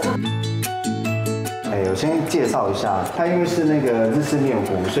烧。我先介绍一下，它因为是那个日式面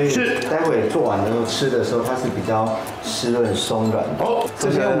糊，所以待会做完的时候吃的时候，它是比较湿润松软的。哦，这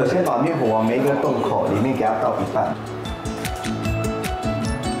边我们先把面糊往每一个洞口里面给它倒一半。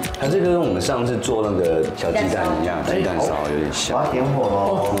它这个跟我们上次做那个小鸡蛋一样，鸡蛋烧有点像。我要点火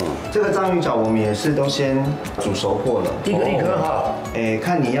喽。这个章鱼脚我们也是都先煮熟过了，一个一颗哈。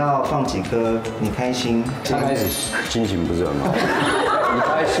看你要放几颗，你开心。刚开始心情不是很好，你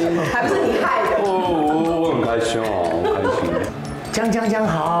开心吗？还不是你害的。我很开心哦，我开心。姜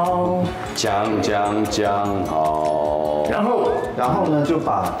好，姜好。然后呢，就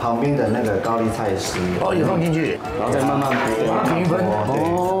把旁边的那个高丽菜丝也放进去，然后再慢慢剥，平分。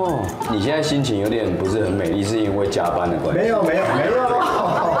哦，你现在心情有点不是很美丽，是因为加班的关系？没有。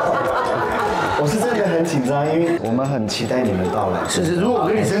我是真的很紧张，因为我们很期待你们到来。是，如果我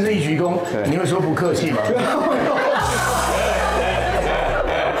跟你深深一鞠躬，你会说不客气吗？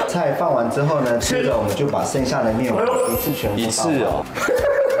菜放完之后呢，接着我们就把剩下的面糊一次全部倒。一次哦。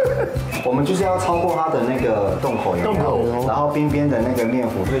我们就是要超过它的那个洞口，然后边边的那个面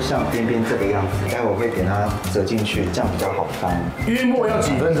糊会像边边这个样子，待会我会给它折进去，这样比较好翻。约莫要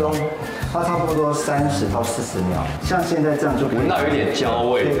几分钟？它差不多30到40秒，像现在这样就闻到有点焦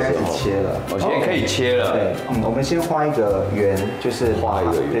味，可以开始切了。我现在可以切了。对，我们先画一个圆，就是画一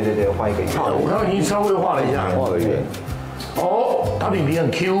个圆。对，画一个圆。我刚刚已经稍微画了一下，画个圆。它饼皮很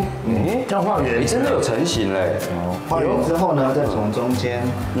Q，这样画圆，你真的有成型嘞。画圆之后呢，再从中间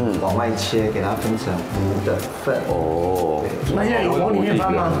往外切，给它分成5等份。哦，那现在有往里面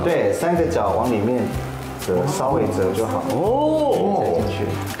翻吗？对，3个角往里面折，稍微折就好。哦，塞进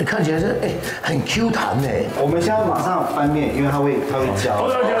去。看起来是很 Q 弹哎。我们现在马上翻面，因为它会焦。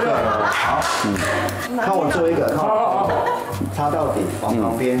好，看我做一个，插到底，往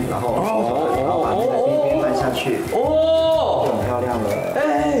旁边，然后把那个边翻下去。很漂亮了，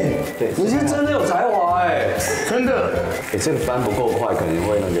对，你是真的有才华真的，这个翻不够快，可能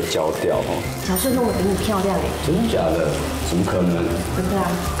会那个焦掉哦。小顺弄得比你漂亮真的假的？怎么可能？真的啊，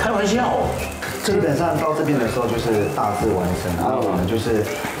开玩笑。基本上到这边的时候就是大致完成，然后我们就是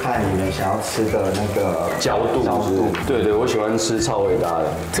看你们想要吃的那个焦度。对，我喜欢吃超伟大的。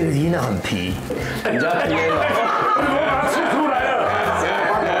这个伊娜很皮，人家皮了，我把它吃出来了。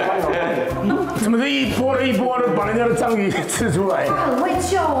怎么是一波的把人家的章鱼吃出来？他很会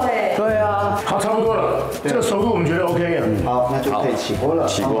救对啊，好，差不多了，这个熟度我们觉得 OK 了。好，那就可以起锅了。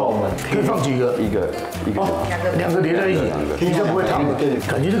起锅，我们可以放几个？一个，2个叠在一起，比较不会烫。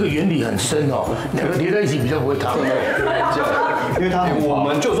感觉这个原理很深哦，2个叠在一起比较不会烫。因为它我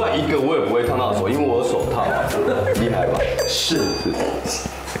们就算1个我也不会烫到手，因为我有手套，厉害吧？是。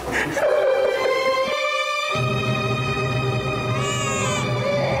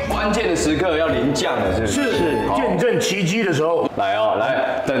关键的时刻要淋酱了，是不是？是见证奇迹的时候。来，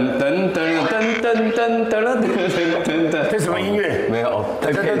噔，这什么音乐？没有，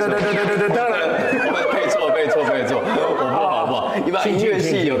配错，我不好，一般音乐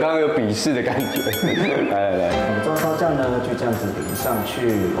系有刚刚有鄙视的感觉。来，我们招烧酱呢就这样子淋上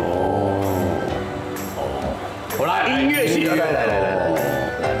去。我来音乐系，来。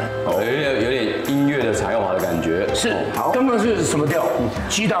有点音乐的才华的感觉。是，好，刚刚是什么调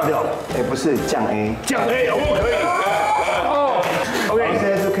？G 大调。不是降 A。降 A 可以。OK， 现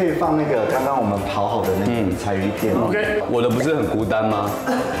在就可以放那个刚刚我们刨好的那个柴鱼片。OK， 我的不是很孤单吗？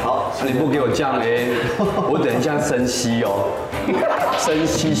好，你不给我降 A， 我等一下生吸哦，生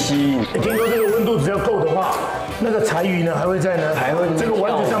吸。听说这个温度只要够的话，那个柴鱼呢还会在这个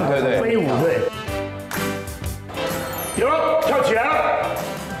丸子上飞舞，对。有了，跳起来了。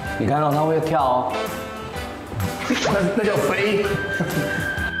你看到它会跳哦，那叫飞。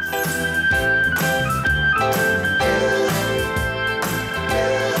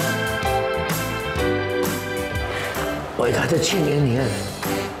喂，他在庆典里面。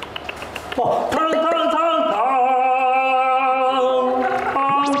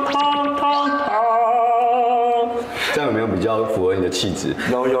这样有没有比较符合你的气质？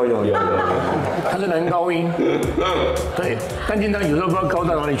有。它是男高音，对，但经常有时候不知道高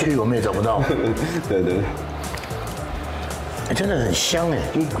到哪里去，我们也找不到。对。这真的很香哎。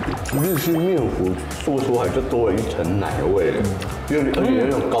日式面糊做出来就多了一层奶味了，而且有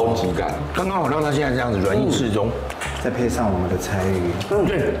那种高级感，刚刚好让它现在这样子软硬适中，再配上我们的柴鱼，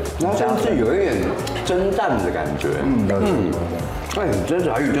对，然后像是有一点蒸蛋的感觉，哎，这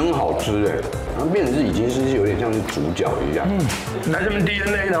柴鱼真好吃哎，然后变成是已经是有点像是主角一样，来这边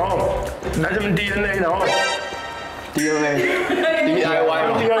DNA， 然后来这边 DNA， 然后 DIY，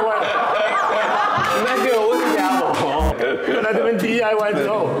 那个我是家伙，来这边 DIY 之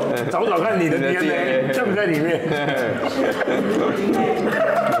后，找找看你的 DNA 在不在里面。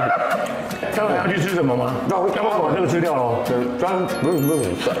待会要去吃什么吗？要不要把这个吃掉喽？不是，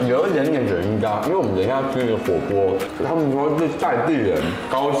有一点点人家，因为我们等一下吃个火锅，他们说是在地人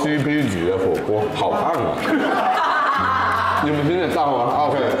高 CP 值的火锅，好看啊！你们听得到吗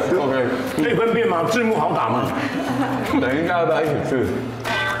 ？OK， 可以分辨吗？字幕好打吗？等一下要不要一起去？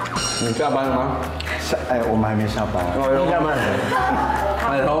你下班了吗？我们还没下班。下班。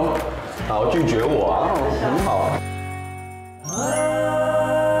哎呦，好拒绝我啊，很好啊。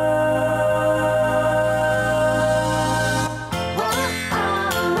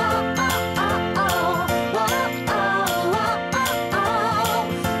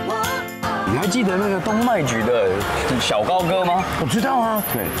记得那个东麦局的小高哥吗？我知道啊，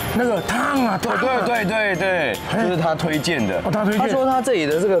对，那个汤啊，对，就是他推荐的。他推荐。他说他这里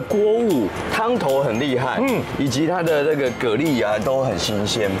的这个锅物汤头很厉害，以及他的这个蛤蜊啊都很新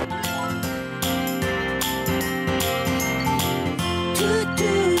鲜。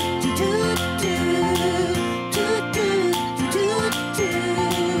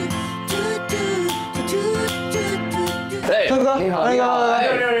哎，哥哥，你好，你好。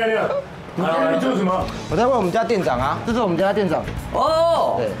你在做什么？我在问我们家店长啊，这是我们家店长。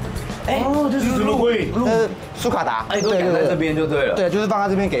哦，对，这是什么龟？苏卡达。哎，都养在这边就对了。对，就是放在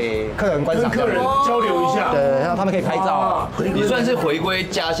这边给客人观赏，跟客人交流一下。对，让他们可以拍照啊。你算是回归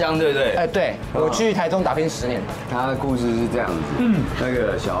家乡，对不对？哎，对，我去台中打拼10年。他的故事是这样子，那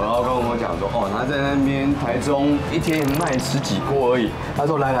个小劳跟我讲说，他在那边台中一天也卖10几锅而已。他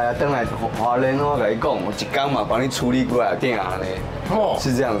说来，等来华联我跟你讲，我一天嘛帮你处理过来店啊呢。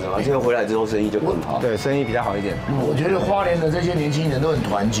是这样子吗？结果回来之后生意就更好。对，生意比较好一点。我觉得花莲的这些年轻人都很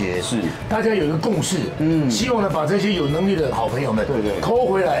团结，是大家有一个共识，希望呢把这些有能力的好朋友们抠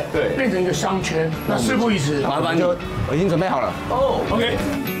回来，变成一个商圈。那事不宜迟，麻烦你，我已经准备好了。OK。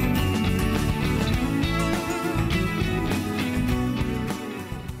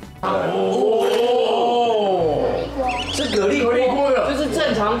是蛤蜊锅的，这是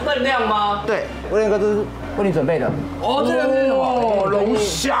正常分量吗？对，威廉哥，这是为你准备的。这个是什么？龙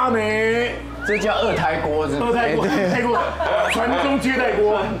虾呢？这叫2胎锅是吗？泰锅，传宗接代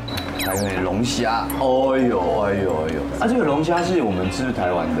锅。还有龙虾，哎呦！这个龙虾是我们吃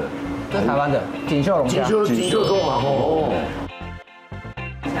台湾的，这是台湾的锦绣龙虾。锦绣中嘛。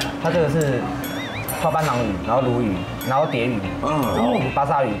它这个是花斑榔鱼，然后鲈鱼，然后蝶鱼，然后巴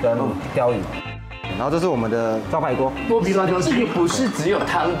沙鱼跟鲷鱼。然后这是我们的招牌锅，剥皮辣椒。这个不是只有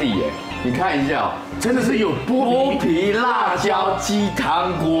汤底哎，你看一下，真的是有剥皮辣椒鸡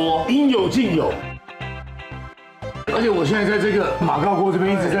汤锅，应有尽有。而且我现在在这个马告锅这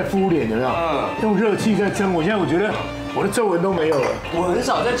边一直在敷脸，有没有？用热气在蒸。我现在我觉得我的皱纹都没有了。我很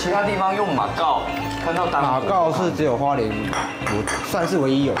少在其他地方用马告看到马告是只有花莲，算是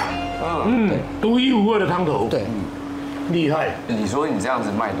唯一有。独一无二的汤头。对。厉害！你说你这样子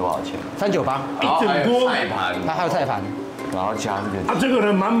卖多少钱？398，一整锅菜盘，它还有菜盘，然后加这个。这个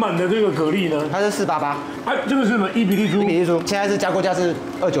呢，满满的这个蛤蜊呢，它是488。这个是什么？1比例猪。1比例猪，现在是加锅价是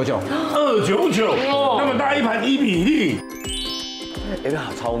299。299，那么大一盘1比例。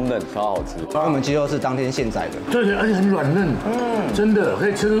超嫩，超好吃。然后我们鸡肉是当天现宰的，对，而且很软嫩，真的可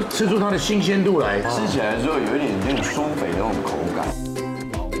以吃出它的新鲜度来。吃起来的时候有一点那种酥肥的那种口感。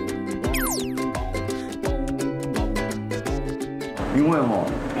因为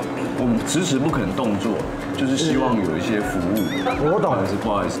我们迟迟不肯动作，就是希望有一些服务。我懂，不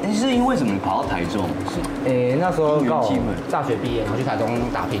好意思。是因为什么跑到台中？那时候刚好大学毕业，我去台中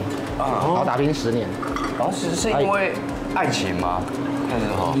打拼，然后打拼10年。然后是因为爱情吗？那时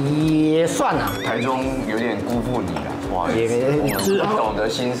候也算啊。台中有点辜负你了，不好意思，我不懂得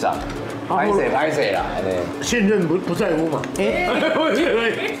欣赏。拍谁啦？现任不在乎嘛？因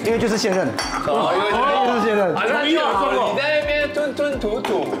为就是现任，就是现任。你在那边吞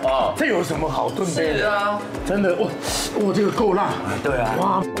吐啊，这有什么好吞的？是啊，真的哇，这个够辣。对啊。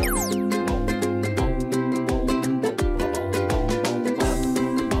哇。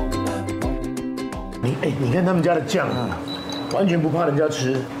你看他们家的酱，完全不怕人家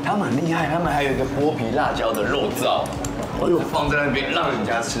吃。他们很厉害，他们还有一个剥皮辣椒的肉燥。放在那边让人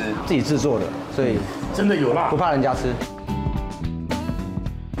家吃，自己制作的，所以真的有辣，不怕人家吃。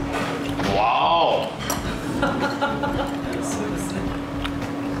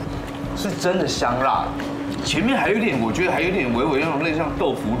是真的香辣。前面还有一点，我觉得还有一点微微那种类似像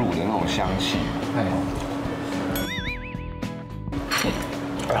豆腐乳的那种香气。哎，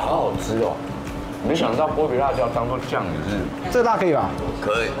好好吃哦！没想到剥皮辣椒当做酱也是，这辣可以吧？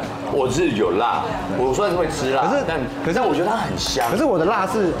可以，我是有辣，我算是会吃辣，可是我觉得它很香。可是我的辣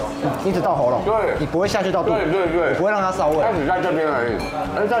是一直到喉咙，对，你不会下去到肚，对，我不会让它烧味。它只在这边而已，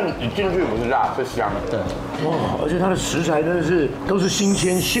而但你进去不是辣，是香。对，哇，而且它的食材真的是都是新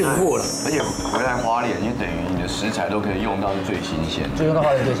鲜现货了，而且回来花莲，就等于你的食材都可以用到是最新鲜，就用到花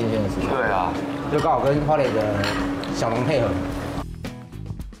莲最新鲜的食材。对啊，就刚好跟花莲的小农配合。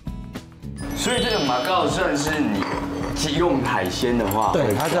所以这个马告算是你用海鲜的话，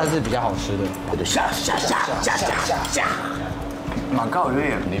对，它算是比较好吃的。下。马告有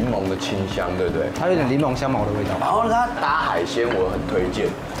点柠檬的清香，对不对？它有点柠檬香茅的味道。然后它打海鲜我很推荐，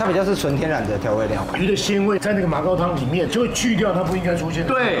它比较是纯天然的调味料，鱼的鲜味在那个马告汤里面就会去掉它不应该出现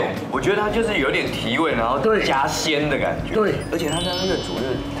的。对，我觉得它就是有点提味，然后加鲜的感觉。对，而且它在越煮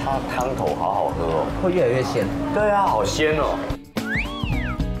越，它汤头好好喝哦，会越来越鲜。对啊，好鲜哦。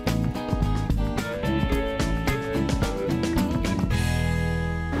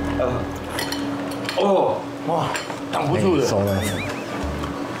哦，哇，挡不住的，熟了，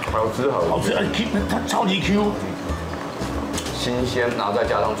好吃，好吃，它超级 Q， 新鲜，然后再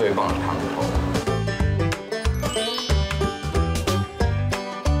加上最棒的汤头。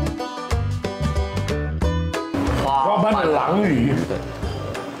花斑的狼鱼，对，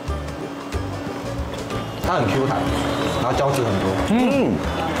它很 Q 弹，然后胶质很多，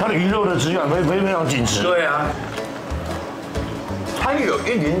它的鱼肉的质感非常紧实。对啊。它有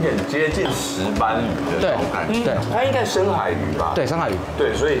一点点接近石斑鱼的那种感觉，对，它应该深海鱼吧？对，深海鱼，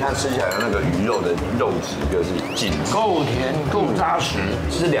对，所以它吃起来的那个鱼肉的肉质就是紧实，够甜，够扎实。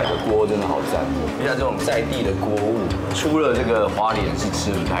吃两个锅真的好赞，像这种在地的锅物，除了这个花莲是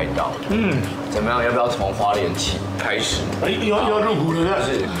吃不太到。怎么样？要不要从花莲起开始？要入股了，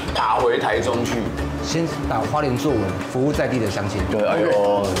是打回台中去，先打花莲作稳，服务在地的乡亲。对，哎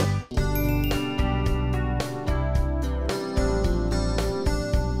呦。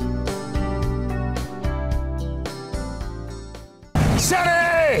下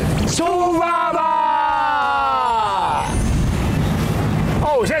来，出发吧！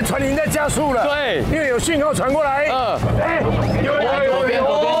哦，现在船已经在加速了，对，因为有讯号传过来。有。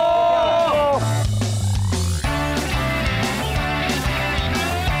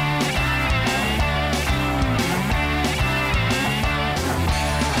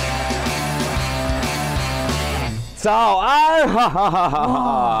早安，哈哈哈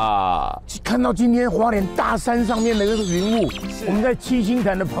哈！看到今天花莲大山上面的这个云雾，我们在七星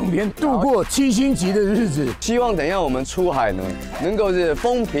潭的旁边度过7星级的日子。希望等一下我们出海呢，能够是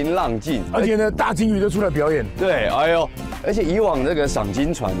风平浪静，而且呢，大鲸鱼都出来表演。对，哎呦，而且以往这个赏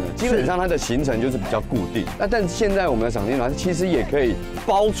鲸船呢，基本上它的行程就是比较固定。但现在我们的赏鲸船其实也可以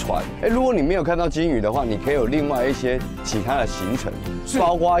包船。如果你没有看到鲸鱼的话，你可以有另外一些其他的行程，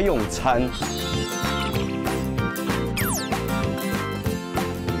包括用餐。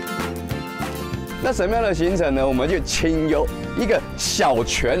那什么样的行程呢？我们就请由一个小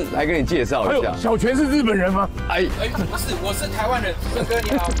泉来给你介绍一下。小泉是日本人吗？不是，我是台湾人。顺哥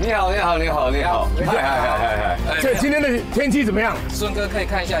你好。你好。这今天的天气怎么样？顺哥可以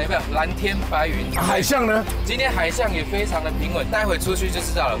看一下有没有蓝天白云。海象呢？今天海象也非常的平稳，待会出去就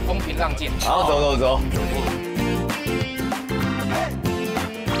知道了，风平浪静。好，走。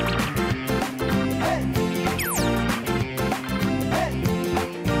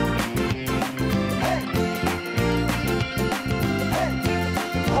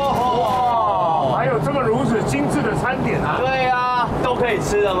精致的餐点啊！对啊，都可以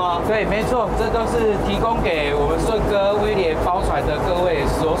吃的吗？对，没错，这都是提供给我们顺哥威廉包船的各位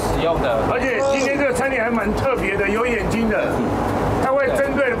所使用的。而且今天这个餐点还蛮特别的，有眼睛的，它会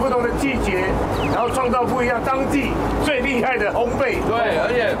针对不同的季节，然后创造不一样当地最厉害的烘焙。对，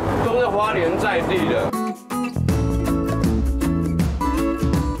而且都是花莲在地的。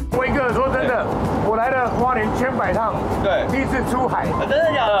威哥说真的，我来了花莲100趟，对，第一次出海，真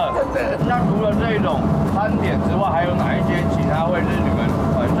的假的？真的。那除了这种餐点之外，还有哪一些其他会是你们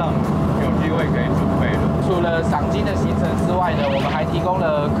船上有机会可以准备的？除了赏鲸的行程之外呢，我们还提供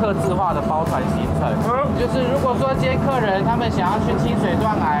了客制化的包船行程。就是如果说今天客人他们想要去清水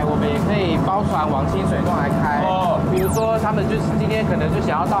断崖，我们也可以包船往清水断崖开。比如说他们就是今天可能就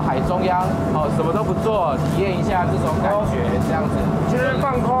想要到海中央，什么都不做，体验一下这种感觉，这样子。今天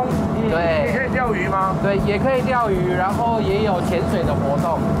放空，对，也可以钓鱼吗？对，也可以钓鱼，然后也有潜水的活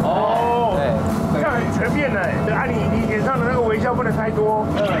动。对。很全面的。你脸上的那个微笑不能太多，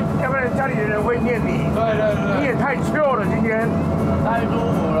要不然家里的人会念你。对，你也太 chill 了，今天太舒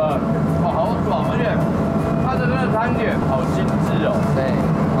服了，哇，好爽，而且它的那个餐点好精致哦，对，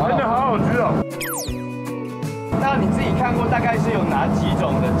真的好好吃哦。那你自己看过大概是有哪几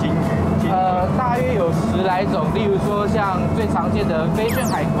种的金鱼？大约有10来种，例如说像最常见的飞旋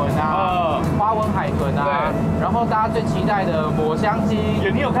海豚啊，花纹海豚啊，然后大家最期待的抹香鲸，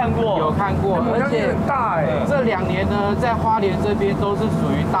你有看过？有看过，而且很大哎。这2年呢，在花莲这边都是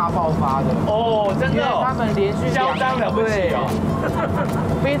属于大爆发的哦，真的，他们连续嚣张了不起哦，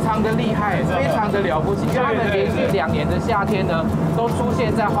非常的厉害，非常的了不起，因为他们连续2年的夏天呢，都出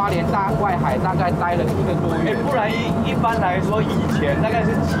现在花莲大外海，大概待了1个多月。不然一般来说，以前大概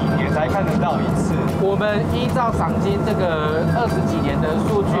是几年才看得到一次？我们依照赏金这个20几年的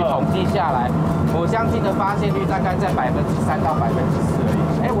数据统计下来，抹香鲸的发现率大概在3%到4%而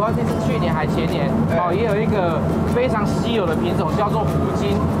已。我要记是去年还前年，也有一个非常稀有的品种叫做虎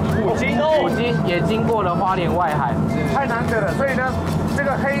鲸，虎鲸也经过了花莲外海，太难得了。所以呢，这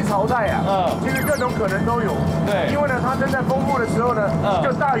个黑潮带啊，其实各种可能都有。对，因为呢，它正在丰富的时候呢，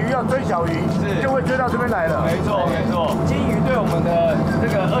就大鱼要追小鱼，就会追到这边来了。没错，没错。金鱼对我们的这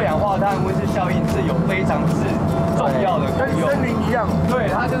个2氧化碳温室效应是有非常重要的功用，跟森林一样。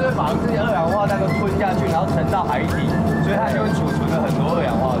对，它就是把这些2氧化碳都吞下去，然后沉到海底，所以它就会储存了很多2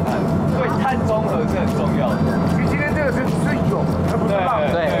氧化碳。对，碳中和是很重要的。其实今天这个是涌，而不是浪。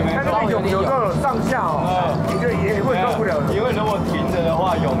对，它那个涌有时候有上下哦，你就也会受不了的。因为如果停着的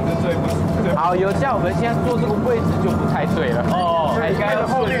话，涌是最不。好，有像我们现在坐这个位置就不太对了。应该是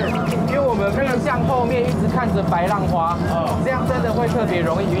后面，因为我们面向后面一直看着白浪花，这样真的会特别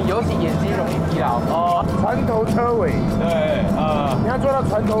容易晕，尤其眼睛容易疲劳。船头车尾，对，你要坐到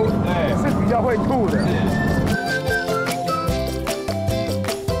船头，对，是比较会吐的。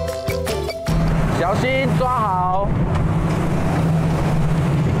小心抓好。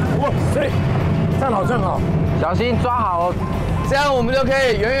哇塞，站好站好，小心抓好。这样我们就可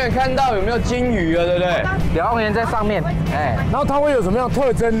以远远看到有没有金鱼了，对不对？瞭望员在上面，然后它会有什么样的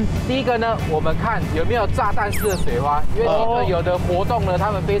特征？第一个呢，我们看有没有炸弹式的水花，因为有的活动呢，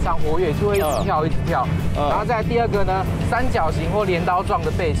它们非常活跃，就会一直跳一直跳。然后再第二个呢，三角形或镰刀状的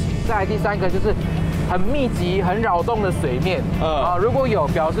背鳍。再来第3个就是很密集、很扰动的水面。如果有，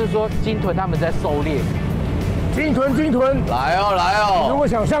表示说鲸豚它们在狩猎。鲸豚，来哦！如果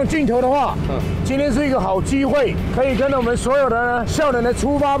想上镜头的话，今天是一个好机会，可以跟着我们所有的笑人的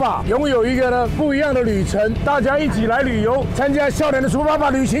出发吧，拥有一个呢不一样的旅程，大家一起来旅游，参加笑人的出发吧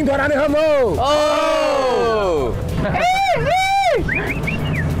旅行团，哪里好不好？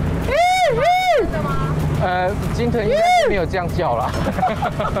鲸豚应该是没有这样叫啦。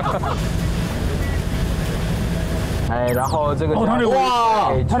然后这个它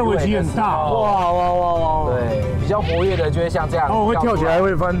的尾鳍很大，哇！对，比较活跃的就会像这样，会跳起来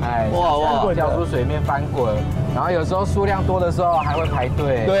会翻，跳出水面翻滚，然后有时候数量多的时候还会排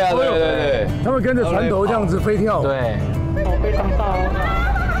队。对，它会跟着船头这样子飞跳。对，非常大哦，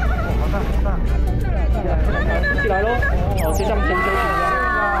好大，起来喽！就像潜水艇一样，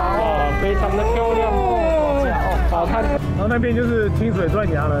非常的漂亮好看。然后那边就是清水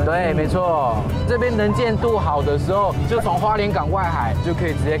断崖了。对，没错。这边能见度好的时候，就从花莲港外海就可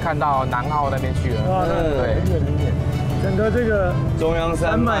以直接看到南澳那边去了。对，很远。整个这个中央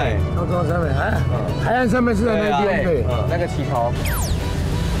山脉，中央山脉，海岸山脉是在那边，对，那个起头。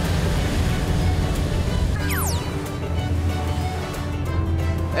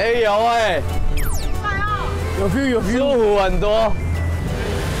有 feel， 舒服很多。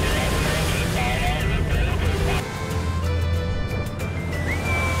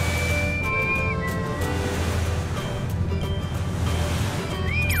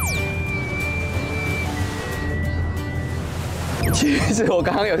其实我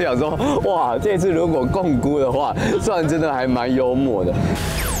刚刚有想说，哇，这次如果共估的话，算真的还蛮幽默的。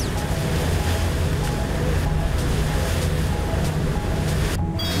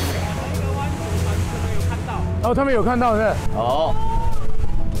他们有看到是？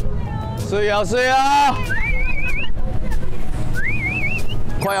睡啊！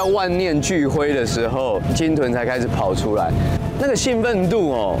快要万念俱灰的时候，鲸豚才开始跑出来，那个兴奋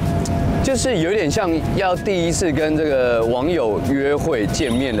度就是有点像要第一次跟这个网友约会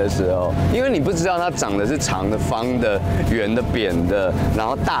见面的时候，因为你不知道它长得是长的、方的、圆的、扁的，然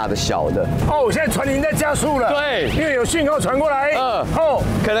后大的、小的。现在船已经在加速了。对，因为有讯号传过来。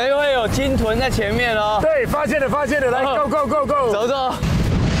可能会有鲸豚在前面哦。对，发现了，来 ，go， 走。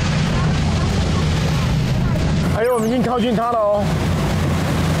我们已经靠近它了哦。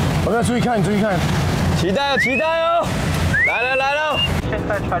我们要注意看，期待哦！来了！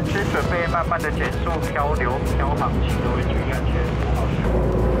在船只准备慢慢的减速漂流漂航，请各位注意安全。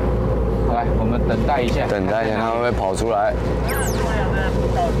好来，我们等待一下，等待一下，它会不会跑出来？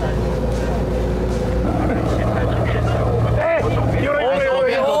哎，有了，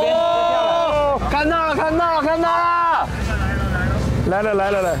看到了，看到了，看到了！来了，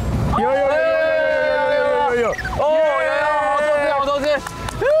有，哦，有，好多只。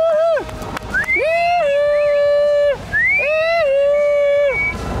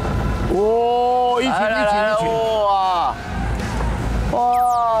哇，一群，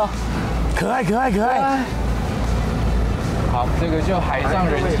哇，可爱。好，这个就海上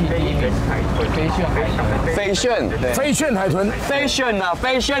人气第一名，飞旋海豚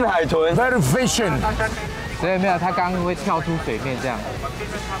，Very fashion。所以没有，它刚刚会跳出水面这样。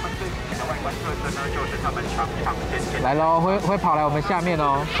来喽，会跑来我们下面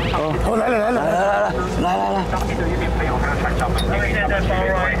哦。哦，来了。当地的渔民朋友还有船长们，因为现在包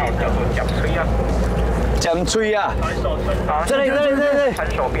外叫做奖吹啊。奖吹啊！这里，船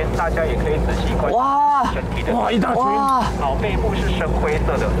手边大家也可以仔细观察整体的。哇，一大群！好，背部是深灰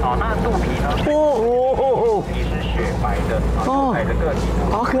色的，好，那肚皮呢？肚皮是雪白的，雪白的个体。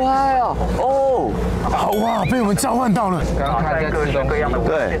好可爱哦！哦，好哇，被我们召唤到了。刚刚在各式各样的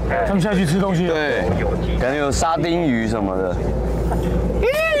对，他们下去吃东西。对，感觉有沙丁鱼什么的。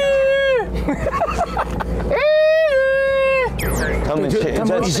他们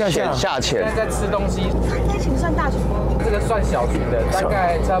下潜，现在在吃东西。这群算大群吗？这个算小群的，大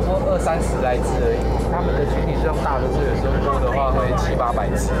概差不多20-30来只而已。他们的群体是用大的，这有时候多的话会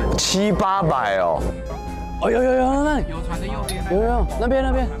700-800只。700-800哦。哦，有，那有船的右边。有，那边。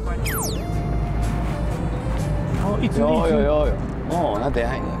哦，一只。有。哦，那等一下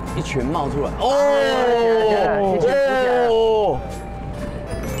一群冒出来。哦。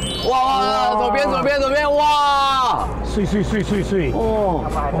哇，左边，哇！碎。哦，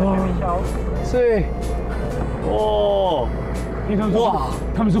碎。哦，因为他们说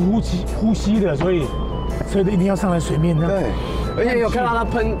他们是呼吸的，所以一定要上来水面。对，而且有看到他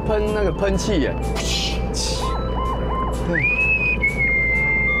喷那个喷气耶。对。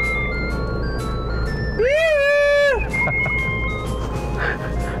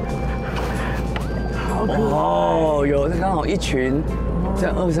好可爱哦，有，这刚好一群。这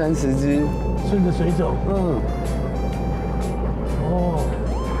样20-30只，顺着水走。哦，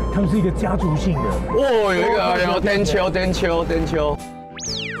他们是一个家族性的。哦，有灯球。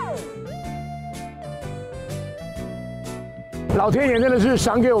老天爷真的是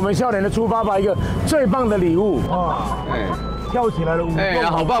赏给我们笑脸的出发吧一个最棒的礼物哇！跳起来了舞动，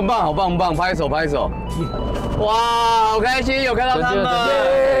好棒，拍手！哇，好开心，有看到他们，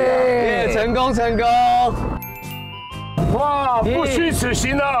耶，成功！哇，不虚此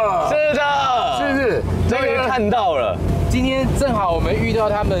行了！是的，终于看到了。今天正好我们遇到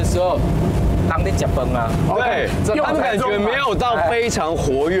他们的时候，人在吃饭啊。对，他们感觉没有到非常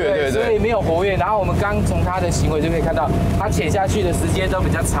活跃，对不对？所以没有活跃。然后我们刚从他的行为就可以看到，他潜下去的时间都比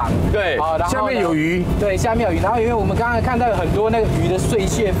较长。对，好，然后下面有鱼。对，下面有鱼。然后因为我们刚刚看到有很多那个鱼的碎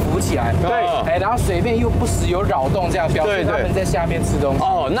屑浮起来。对，然后水面又不时有扰动，这样表示他们在下面吃东西。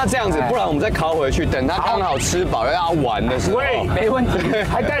哦，那这样子，不然我们再拷回去，等他刚好吃饱要玩的时候，没问题。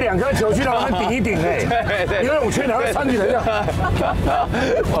还带2颗球去让他们顶一顶哎。对，游泳圈还会穿起来这样。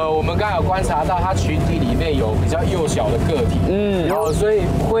我们刚刚有观察到，它群体里面有比较幼小的个体，所以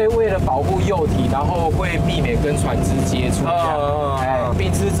会为了保护幼体，然后会避免跟船只接触，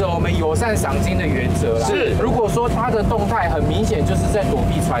秉持着我们友善赏金的原则啦。是，如果说它的动态很明显就是在躲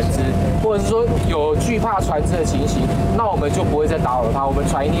避船只，或者是说有惧怕船只的情形，那我们就不会再打扰它，我们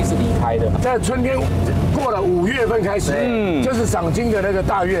船一定是离开的。在春天过了5月份开始，就是赏金的那个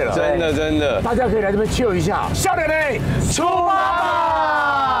大月了。真的，大家可以来这边chill一下。笑脸嘞，出发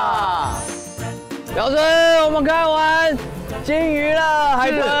吧！小孙，我们看完金鱼了，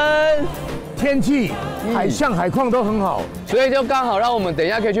海豚，天气、海象、海况都很好。所以就刚好让我们等一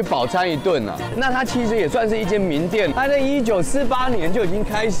下可以去饱餐一顿啊。那它其实也算是一间名店，它在1948年就已经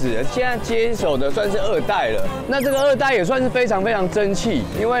开始了，现在接手的算是2代了。那这个2代也算是非常争气，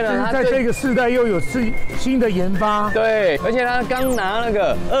因为呢，它在这个世代又有新的研发。对，而且他刚拿那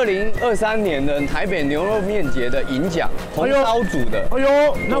个2023年的台北牛肉面节的银奖，红烧煮的。哎呦，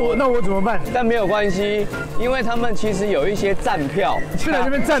那我怎么办？但没有关系，因为他们其实有一些站票，是来这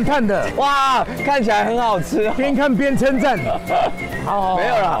边赞叹的。哇，看起来很好吃，边看边称赞。好，没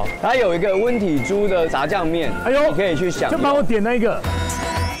有啦，它有一个温体猪的炸酱面，哎呦，你可以去享。就帮我点那个。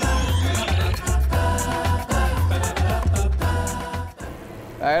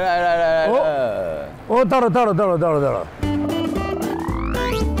来，哦，到了。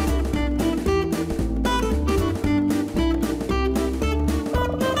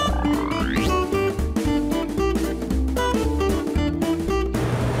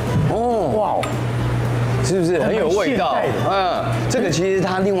是不是很有味道？这个其实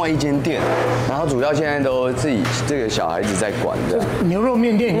它另外一间店，然后主要现在都自己这个小孩子在管的。牛肉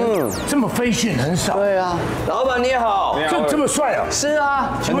面店，这么fashion很少。对啊，老板你好，这么帅啊？是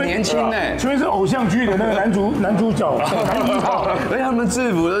啊，很年轻呢。请问是偶像剧的那个男主角，男一号，而且他们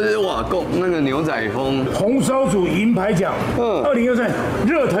制服都是哇，那个牛仔风。红烧组银牌奖，2023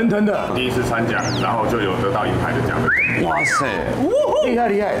热腾腾的，第一次参奖，然后就有得到银牌的奖。哇塞，厉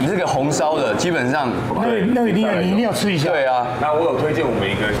害！你这个红烧的基本上，那个一定要，你一定要吃一下。对啊，那我有推荐我们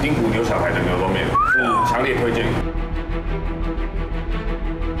一个丁骨牛小排的牛肉面，是强烈推荐。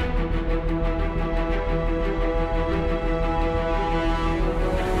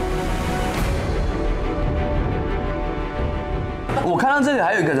我看到这个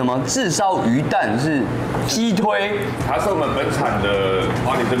还有一个什么炙烧鱼蛋是鸡推，它是我们本产的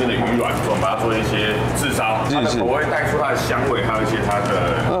花莲这边的鱼卵，我们把它做一些炙烧，它的口味带出它的香味，还有一些它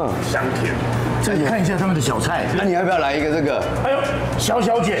的香甜。再看一下他们的小菜，那你要不要来一个这个？哎呦，小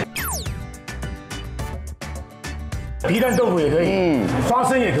卷，皮蛋豆腐也可以，花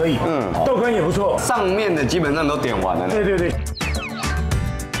生也可以，豆干也不错。上面的基本上都点完了。对对对。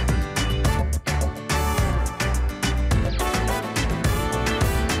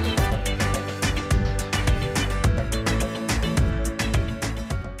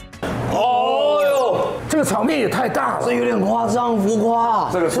这个场面也太大了，这有点夸张浮夸。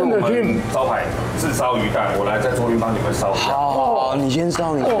这个是我们招牌炙烧鱼蛋，我来在桌边帮你们烧。好，你先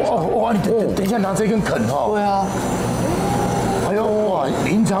烧，你。哇，你等一下拿这根啃哈。对啊。哎呦哇，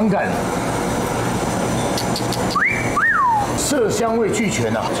临场感，色香味俱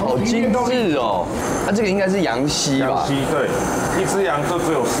全啊，好精致哦。那这个应该是羊膝吧？羊膝对，一只羊就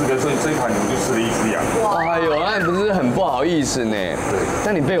只有4个，所以这一盘你们就吃了1只羊。哎呦，那不是很不好意思呢？对。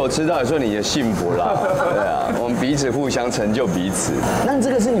但你被我吃到，也算你的幸福啦。对啊，我们彼此互相成就彼此。那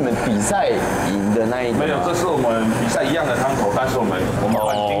这个是你们比赛赢的那一个？没有，这是我们比赛一样的汤头，但是我们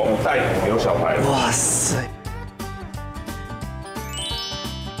换丁骨带牛小排。哇塞！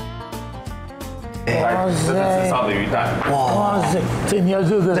哇塞！这是炙烧的鱼蛋。哇塞！这你要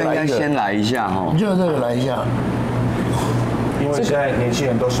热热的来一个。应该先来一下哈。热热的来一下。因为现在年轻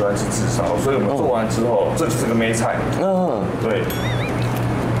人都喜欢吃炙烧，所以我们做完之后，这就是个梅菜。对。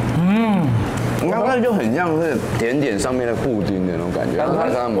你看它就很像是甜点上面的布丁的那种感觉。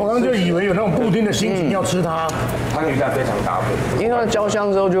我刚刚就以为有那种布丁的心情要吃它。它跟鱼蛋非常搭配，因为它焦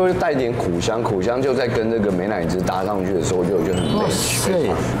香之后就会带点苦香，苦香就在跟这个美乃滋搭上去的时候，就很美。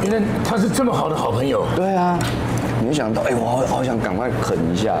对，原来他是这么好的好朋友。对啊，没想到，我好想赶快啃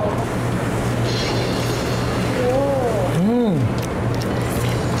一下。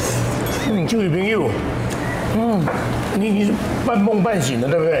就女朋友，你是半梦半醒的，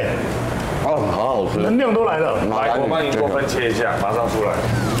对不对？好好吃，能量都来了。来，我帮你多分切一下，马上出来。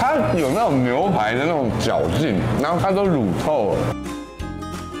它有那种牛排的那种嚼劲，然后它都卤透了。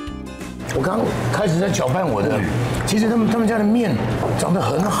我刚开始在搅拌我的，其实他们家的面长得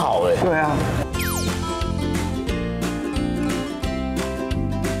很好哎。对啊。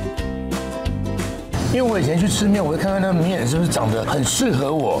因为我以前去吃面，我会看看那个面是不是长得很适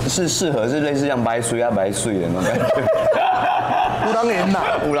合我，是类似像白水的那种感觉。有人缘呐，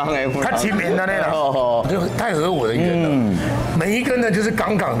他亲民的那种，就太合我的缘了。每一根呢就是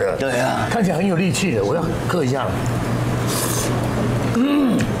杠杠的，对啊，看起来很有力气的，我要刻一下。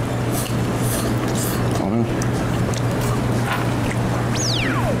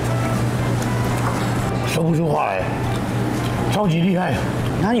说不出话来，超级厉害。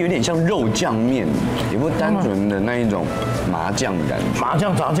它有点像肉酱面，也不单纯的那一种麻酱的感觉。麻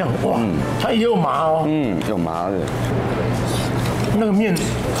酱炸酱，哇，它也有麻哦。有麻的。那个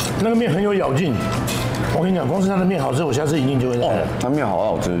面很有咬劲。我跟你讲，光是它的面好吃，我下次一定就会来了。它面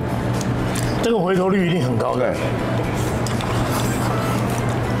好吃，这个回头率一定很高的。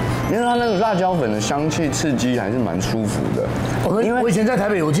因为它那个辣椒粉的香气刺激还是蛮舒服的。我以前在台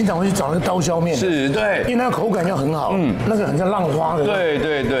北，我经常会去找那个刀削面。是，对，因为那个口感要很好。那个很像浪花的。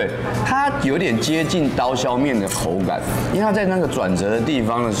对，它有点接近刀削面的口感，因为它在那个转折的地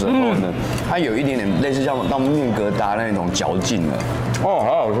方的时候呢，它有一点点类似像到面疙瘩那种嚼劲了。好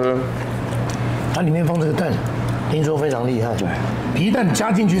好吃。它里面放这个蛋，听说非常厉害。对，皮蛋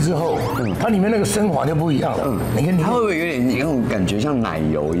加进去之后，它里面那个升华就不一样了。你看，它会不会有点那种感觉像奶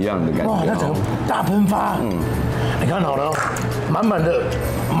油一样的感觉？哇，那整个大喷发。你看好了，满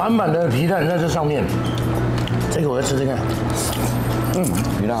满的皮蛋在这上面。这个我要吃吃看。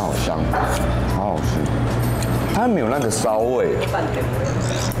皮蛋好香，好好吃。它没有那个骚味。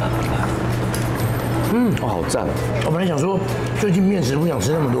好赞！我本来想说，最近面食不想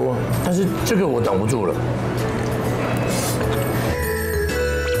吃那么多，但是这个我挡不住了。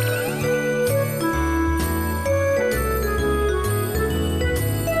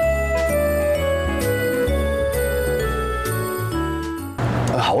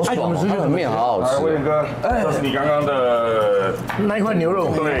爽，它的面好好吃。威廉哥，这是你刚刚的那一块牛肉，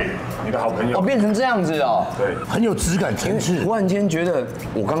对，你的好朋友。哦，变成这样子哦，对，很有质感层次。突然间觉得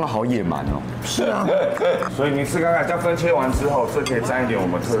我刚刚好野蛮哦。是啊，所以你吃看看，这样分切完之后，这可以沾一点我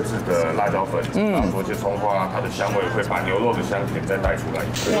们特制的辣椒粉，然后做一些葱花，它的香味会把牛肉的香甜再带出来。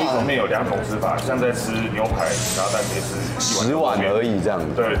所以一种面有2种吃法，像在吃牛排，然后再可以吃10碗而已这样子。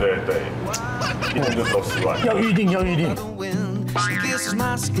对对对，一天就收10碗。要预定，要预定。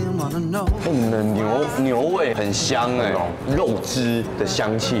你的牛味很香哎，肉汁的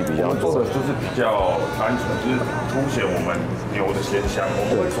香气比较我们做的就是比较单纯，就是凸显我们牛的鲜香。我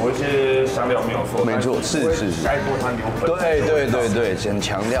们会做一些香料没有错，没错，是盖过它牛本。对，很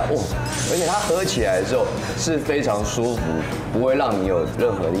强调哦，而且它喝起来的时候是非常舒服，不会让你有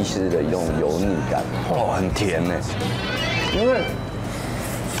任何一丝的一种油腻感，哦，很甜呢，因为。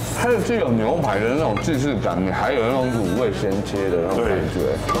它是有牛排的那种既视感，你还有那种卤味先切的那种感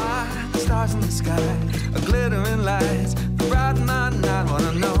觉。然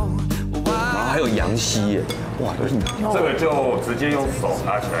后还有羊膝耶，哇，这个就直接用手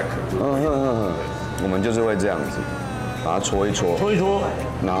拿起来啃。我们就是会这样子，把它搓一搓，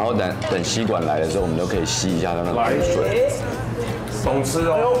然后等吸管来的时候，我们就可以吸一下它那个口水。懂吃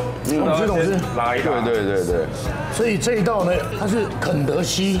哦，懂吃，拉一拉。对。所以这一道呢，它是肯德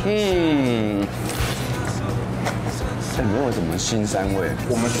基。没有什么腥膻味。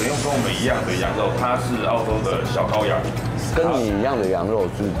我们选用跟我们一样的羊肉，它是澳洲的小羔羊，跟你一样的羊肉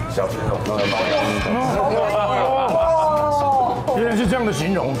是小鲜肉。原来是这样的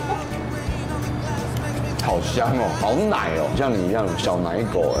形容。好香哦，好奶哦，像你一样小奶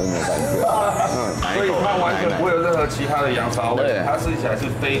狗那种感觉。所以它完全不会有任何其他的羊骚味，它吃起来是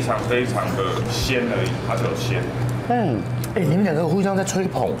非常非常的鲜而已，它只有鲜。你们2个互相在吹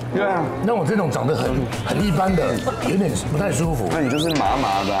捧。对啊，那我这种长得很一般的，有点不太舒服。那你就是麻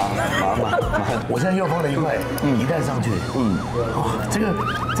麻的啊，麻。我现在又放了一块皮蛋上去。这个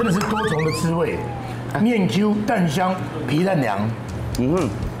真的是多重的滋味，面 Q 蛋香，皮蛋凉。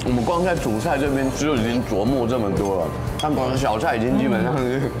我们光在主菜这边就已经琢磨这么多了，但光小菜已经基本上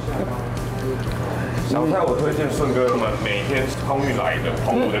是。小菜我推荐顺哥他们每天空运来的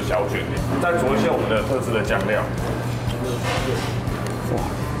澎湖的小卷，再佐一些我们的特制的酱料。哇，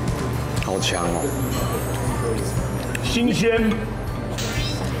好强哦！新鲜、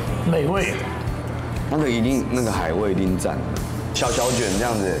美味，那个海味一定赞。小卷这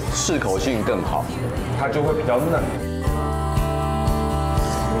样子适口性更好，它就会比较嫩。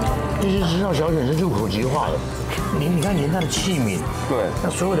其实10道小卷是入口即化的，你看连它的器皿，对，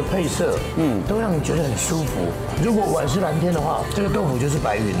那所有的配色，都让你觉得很舒服。如果碗是蓝天的话，这个豆腐就是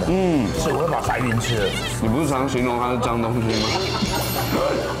白云了，所以我要把白云吃了。你不是常形容它是脏东西吗？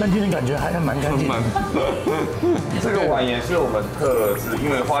但今天感觉还蛮干净。这个碗也是我们特制，因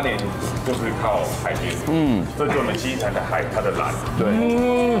为花莲就是靠海边，所以就我们七彩的海，它的蓝，对，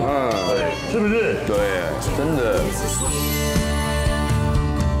对，是不是？对，真的。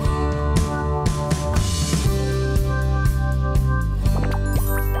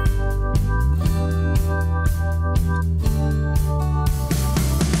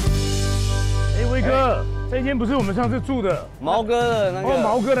哥，这一间不是我们上次住的毛哥的那个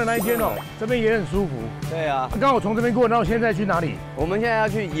毛哥的那一间哦，这边也很舒服。对啊，刚好从这边过，然后现在去哪里？我们现在要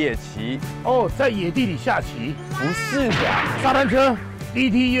去野骑。在野地里下棋？不是的，沙滩车、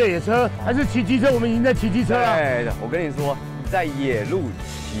DT 越野车，还是骑机车？我们已经在骑机车了。对的，我跟你说，在野路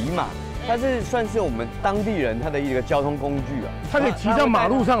骑马。它是算是我们当地人他的一个交通工具啊，他可以骑到马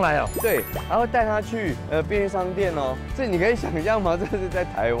路上来哦。对，然后带他去便利商店哦。这你可以想象吗？这是在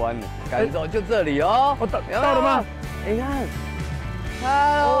台湾的，赶走就这里哦。到了吗？你看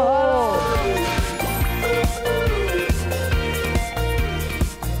 ，Hello。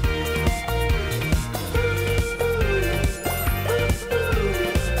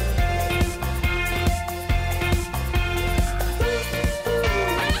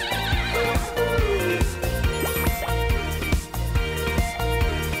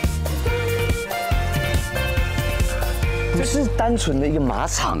不是单纯的一个马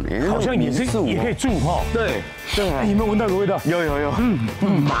场，好像也可以住哈。对，你有没有闻到个味道？有，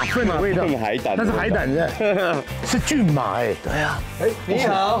马粪的味道，海胆，那是海胆是骏马哎。对啊，你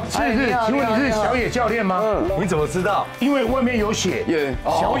好，是，请问你是小野教练吗？你怎么知道？因为外面有写，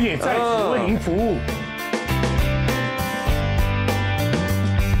小野在此为您服务。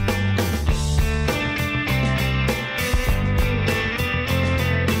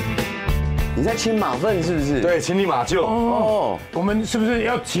你在清马粪是不是？对，清理马厩。哦，我们是不是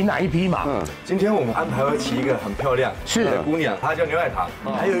要骑哪一匹马？今天我们安排会骑一个很漂亮的姑娘，她叫牛奶糖，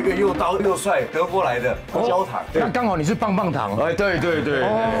还有一个又高又帅德国来的焦糖。那刚好你是棒棒糖。哎，对。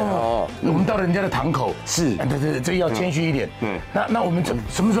哦，我们到了人家的堂口。是，对，这要谦虚一点。那我们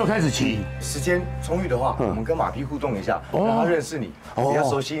什么时候开始骑？时间充裕的话，我们跟马匹互动一下，让他认识你，比较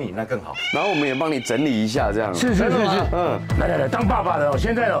熟悉你，那更好。然后我们也帮你整理一下，这样。是。来，当爸爸的哦，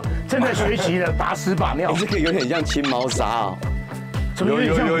现在哦正在学習的把屎把尿。这个有点像清猫砂哦。有。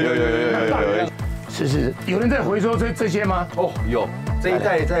是，有人在回收这些吗？哦，有。这一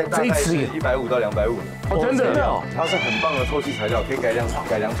袋在大概是150到250呢。哦，真的。它是很棒的透气材料，可以改良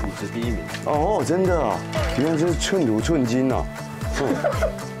土质第1名。哦，真的哦，原来这是寸土寸金哦。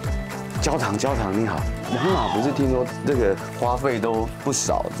焦糖你好，养马不是听说这个花费都不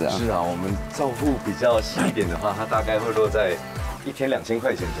少这样？是啊，我们照顾比较细一点的话，它大概会落在1天2000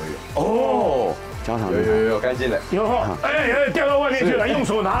块钱左右。哦，焦糖有干净了。有掉到外面去了，用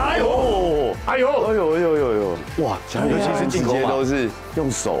手拿。哎呦，哇，尤其是进阶都是用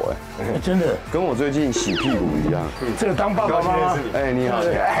手哎，真的跟我最近洗屁股一样。这个当爸爸妈妈，哎，你好，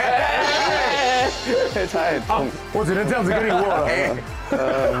差点痛，我只能这样子跟你握了。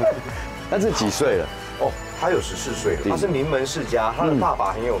那这几岁了？哦，他有14岁了，他是名门世家，他的爸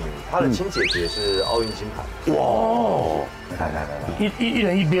爸很有名，他的亲姐姐是奥运金牌。哇！来，一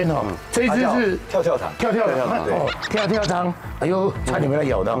人一边哦。这一只是跳糖，跳糖。哎呦，差点被它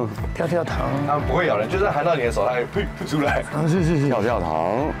咬到。跳糖，它不会咬人，就是含到你的手，它会噗出来。是跳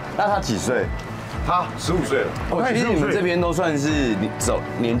糖。那他几岁？他15岁了。其实你们这边都算是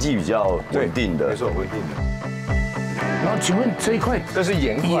年纪比较稳定的，没错，稳定的。然后请问这一块，这是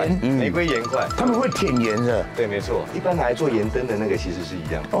盐块，玫瑰盐块，他们会舔盐的。对，没错，一般来做盐灯的那个其实是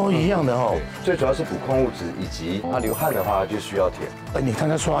一样的。哦，一样的哦。最主要是补矿物质，以及它流汗的话就需要舔。哎，你看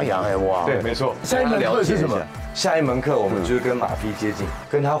他刷牙哎，哇。对，没错。下一门课是什么？下一门课我们就是跟马匹接近，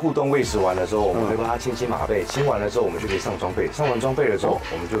跟他互动喂食完了之后，我们会帮他清马背，清完了之后我们就可以上装备，上完装备了之后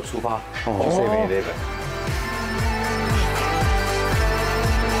我们就出发去 7-Eleven。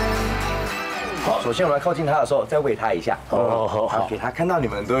好，首先我们来靠近它的时候，再喂它一下。好，给它看到你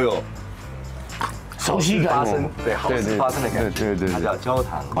们都有熟悉感，对，好事发生的感觉。对，它叫焦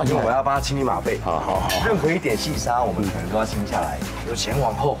糖。而且我要帮它清理马背。好。任何一点细沙，我们可能都要清下来，由前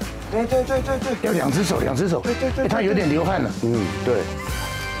往后。对。要2只手。对。它有点流汗了。对。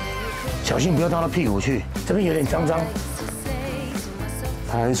小心不要到它屁股去，这边有点脏。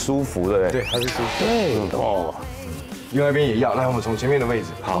它很舒服的。对，它是舒服。对。哦。另外一边也要，来，我们从前面的位置。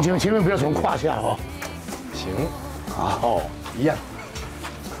好，前面不要从胯下哦。行。好，一样。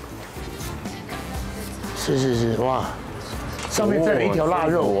是，哇，上面再有一条腊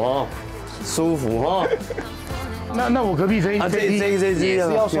肉哦，舒服哦。那我隔壁这只也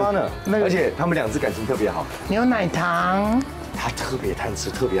是要刷呢，而且他们2只感情特别好。牛奶糖，他特别贪吃，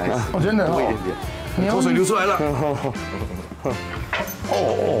特别爱吃。哦，真的多一点点。口水流出来了。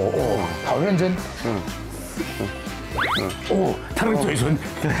好认真。他那个嘴唇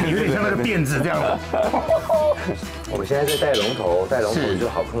有点像那个辫子这样的。我们现在在带龙头就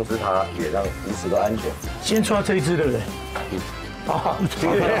好控制它，也让彼此都安全。先刷这一只，对不对？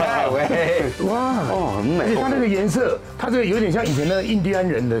哇，很美。它那个颜色，它这个有点像以前那个印第安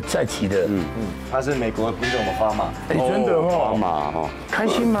人的在骑的。它是美国品种的花马。哎，真的哦。花马哦。开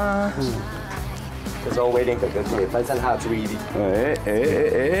心吗？这时候威廉哥哥可以分散他的注意力。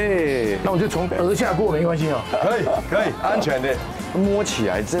那我就从额下过没关系哦。可以，安全的。摸起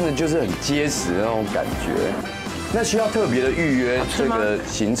来真的就是很结实的那种感觉。那需要特别的预约这个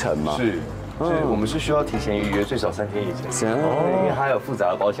行程吗？是，我们是需要提前预约，最少3天以前。因为它有复杂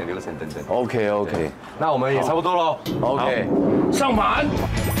的保险流程等等。OK，那我们也差不多喽。OK，上马。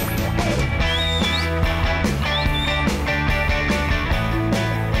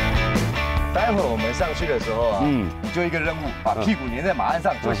待会儿我们上去的时候啊，你就一个任务，把屁股粘在马鞍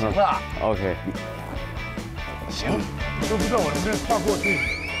上就行了。OK。行，都不知道我能不能跨过去。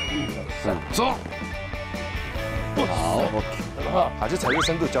走。好，就踩对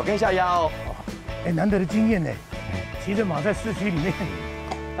深度，脚跟下压哦。哎，难得的经验呢，骑着马在市区里面。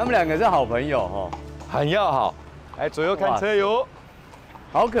他们2个是好朋友哈，很要好。来，左右看车哟，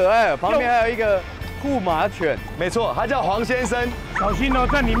好可爱，旁边还有一个护马犬，没错，他叫黄先生。小心哦，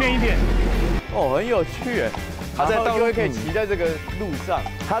站里面一点。哦，很有趣哎。他在道路可以骑在这个路上，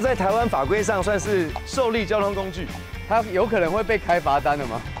他在台湾法规上算是受力交通工具。他有可能会被开罚单的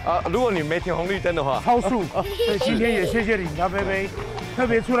吗？如果你没停红绿灯的话，超速。所以今天也谢谢警察贝贝，特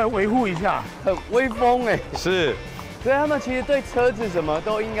别出来维护一下，很威风哎。是，所以他们其实对车子什么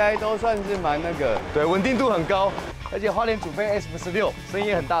都应该都算是蛮那个，对，稳定度很高。而且花莲主飞 F16，声音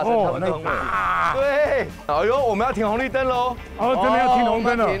也很大声，他们都很稳。对，哎呦，我们要停红绿灯喽！哦，真的要停红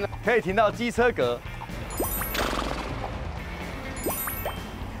灯了，可以停到机车格。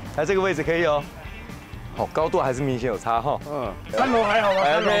在这个位置可以哦。好，高度还是明显有差哈。3楼还好吗？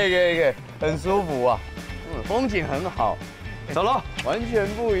可以，很舒服啊。风景很好。走了，完全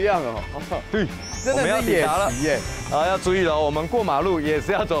不一样哦。对，真的是野骑耶。啊，要注意了，我们过马路也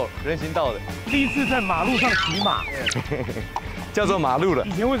是要走人行道的。第一次在马路上骑马，叫做马路了。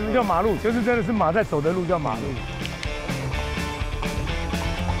以前为什么叫马路？就是真的是马在走的路叫马路。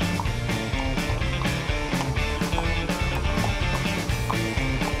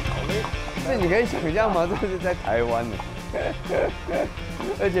这你可以想象吗？这是在台湾呢，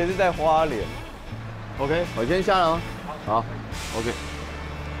而且是在花莲。OK， 我先下了哦。好 ，OK，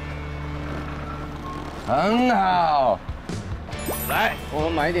 很好。来，我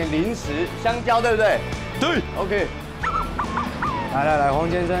们买一点零食，香蕉对不对？对 ，OK。来，黄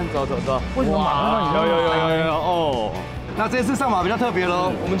先生，走。为什么马上有哦？那这次上马比较特别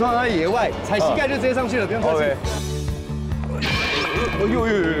喽，我们通常在野外踩膝盖就直接上去了，不用客气。呦，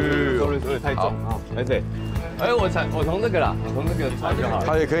太重啊！哎对，我从这个啦，我从这个踩就好了。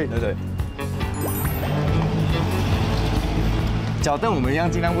好也可以，对。脚蹬我们一样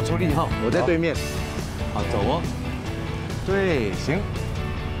尽量不出力哈，我在对面。好，走哦。对，行。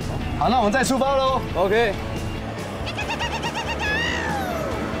好，那我们再出发喽。OK。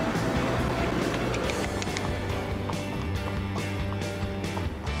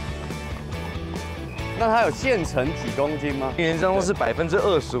那它有限程几公斤吗？原则中是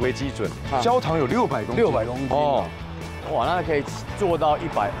20%为基准，焦糖有600公斤。600公斤哦，哇，那可以做到120几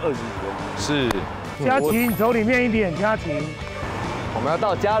公斤。是。佳琪，走里面一点，佳琪。我们要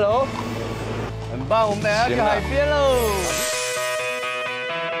到家喽，很棒，我们等下去海边喽。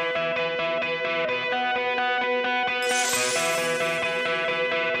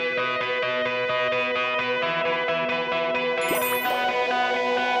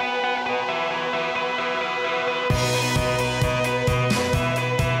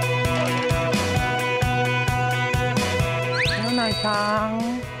牛奶糖。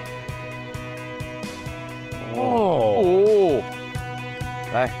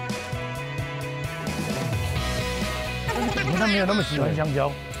来，他没有那么喜欢香蕉，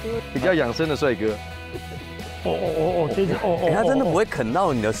比较养生的帅哥。这个他真的不会啃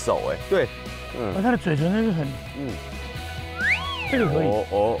到你的手哎。对，他的嘴唇那个很，这个可以。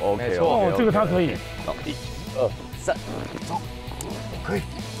OK， 哦，这个他可以。好，1、2、3，走，可以，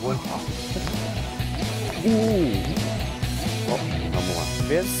稳好。那我们往这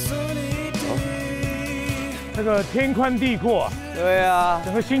边。这个天宽地阔，对啊，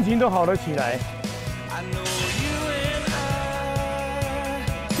整个心情都好了起来。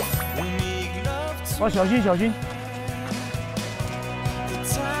哇，小心！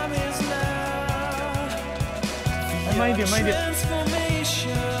慢一点。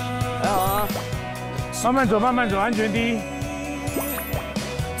还好啊，慢慢走，安全第一。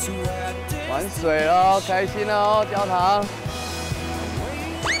玩水喽，开心喽，焦糖。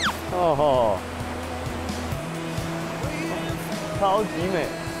超级美，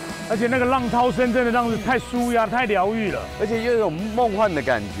而且那个浪涛声真的让人太舒压、太疗愈了，而且又有种梦幻的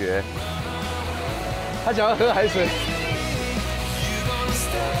感觉。他想要喝海水。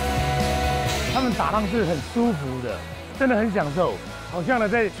他们打浪是很舒服的，真的很享受，好像呢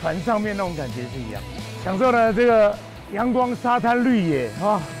在船上面那种感觉是一样，享受了这个阳光、沙滩、绿野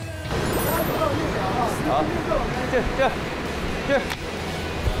啊。好，去。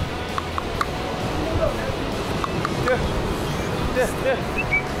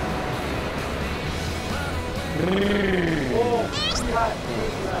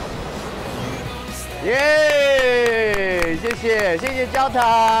耶！谢谢焦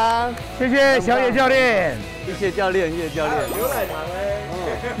糖，谢谢小野教练，谢谢教练。牛奶糖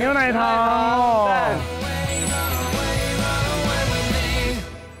牛奶糖哦。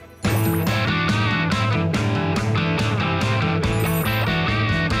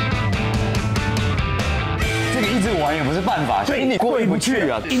一直玩也不是办法，所以你过意不去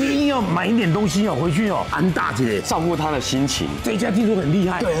啊！一定要买一点东西哦，回去哦，安大姐照顾他的心情。这一家听说很厉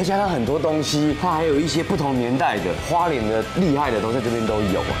害，对，而且它很多东西，它还有一些不同年代的花莲的厉害的都在这边都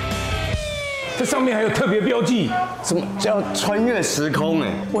有啊。这上面还有特别标记，什么叫穿越时空？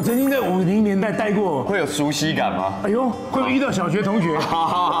哎，我曾经在50年代待过，会有熟悉感吗？哎呦，会遇到小学同学。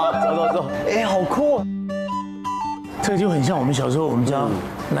走，哎，好酷！这个就很像我们小时候我们家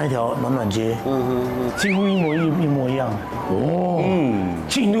那一条暖街，几乎一模一样。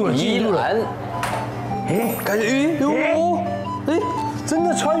进入了。哎，感觉真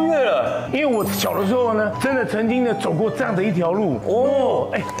的穿越了。因为我小的时候呢，真的曾经呢走过这样的一条路。哦，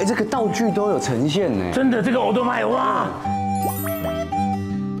哎，这个道具都有呈现呢。真的，这个欧都卖哇。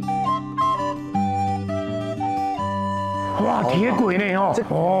哇，铁轨呢哦，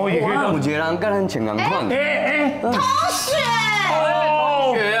哦也可以让五节人跟人前赶快。同学，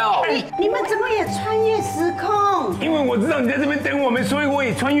同学哦，你们怎么也穿越时空？因为我知道你在这边等我们，所以我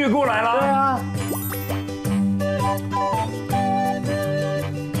也穿越过来了。对啊。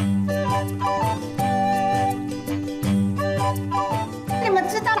你们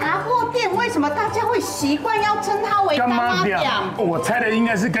知道杂货店为什么大家会习惯要称它为干妈店？我猜的应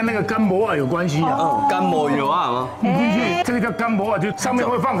该是跟那个干摩啊有关系啊。干摩有啊吗？你进去，这个叫干摩啊，就上面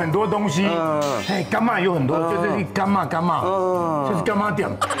会放很多东西。哎，干妈有很多，就是干妈，就是干妈店。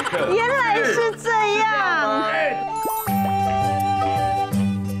原来是这样。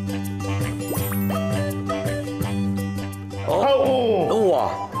哇！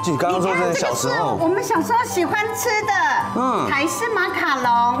就你刚刚说这小时候，我们小时候喜欢吃的，台式马卡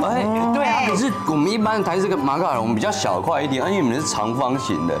龙。哎，对啊，可是我们一般台式的马卡龙比较小块一点，因为你们是长方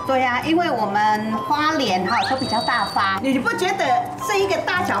形的。对啊，因为我们花莲哈都比较大方，你不觉得这一个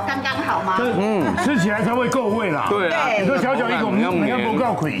大小刚刚好吗？吃起来才会够味啦。对啊，你说小小一口，你要不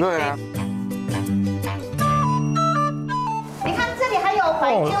够亏。对啊。你看这里还有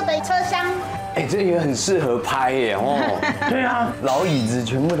怀旧的车厢。哎，这也很适合拍耶哦。对啊，老椅子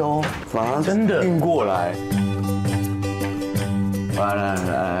全部都反而真的运过来。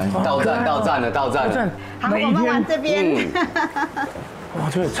来，到站了。好，我们往这边。哇，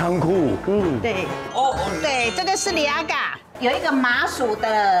这个仓库。对。对，这个是里阿嘎。有一个麻薯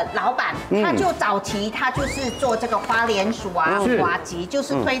的老板，他就早期他就是做这个花莲薯啊、瓦吉，就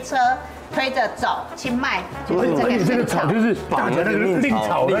是推车。推着走，清迈就是这个炒就是大家那个另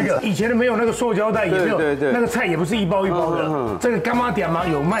炒那个，以前的没有那个塑胶袋，也没有那个菜也不是一包一包的。这个干妈店嘛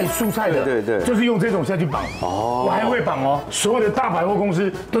有卖蔬菜的，对，就是用这种下去绑。哦，我还会绑哦。所有的大百货公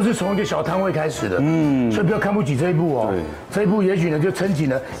司都是从一个小摊位开始的，所以不要看不起这一步哦。这一步也许呢就撑起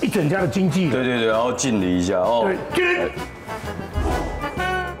了一整家的经济。对，然后敬礼一下哦。对。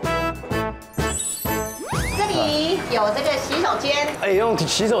有这个洗手间，哎，用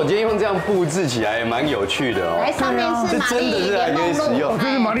洗手间用这样布置起来也蛮有趣的哦。来，上面是玛丽莲梦露，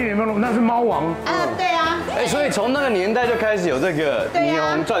这是玛丽莲梦露，那是猫王。对啊。哎，所以从那个年代就开始有这个霓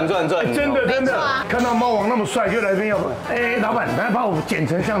虹转，真的，看到猫王那么帅，就来这边要，哎，老板，来把我剪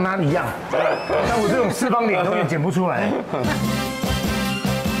成像他一样，像我这种四方脸永远剪不出来。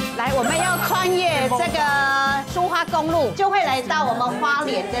来，我们要穿越这个苏花公路，就会来到我们花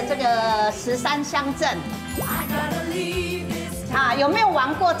莲的这个13乡镇。啊，有没有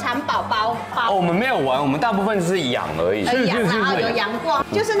玩过蚕宝宝？哦，我们没有玩，我们大部分是养而已。养啊，有养过，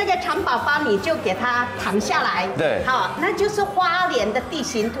就是那个蚕宝宝，你就给它躺下来。对，好，那就是花莲的地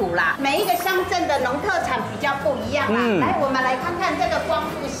形图啦。每一个乡镇的农特产比较不一样啦。来，我们来看看这个光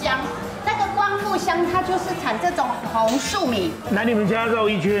复乡。那个光复乡它就是产这种红粟米，来你们家绕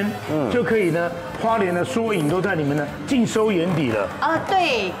一圈，就可以呢。花莲的缩影都在你们呢尽收眼底了。啊，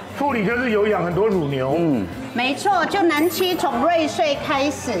对。富里就是有养很多乳牛。没错，就南区从瑞穗开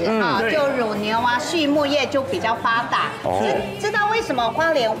始啊，就乳牛啊，畜牧业就比较发达。知道为什么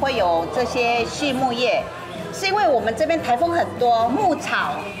花莲会有这些畜牧业？是因为我们这边台风很多，牧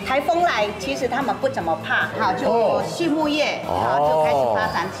草台风来，其实他们不怎么怕，好就畜牧业好就开始发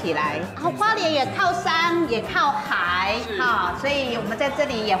展起来。然后花莲也靠山，也靠海，哈，所以我们在这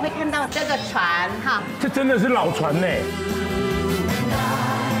里也会看到这个船，哈。这真的是老船呢。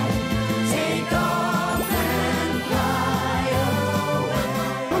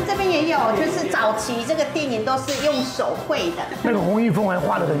这边也有，就是早期这个电影都是用手绘的。那个洪一峰还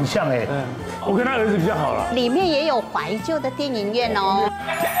画得很像哎，我跟他儿子比较好了。里面也有怀旧的电影院哦。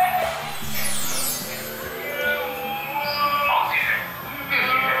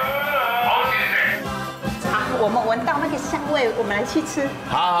好，我们闻到那个香味，我们来去吃。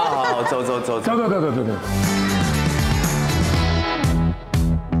好，走。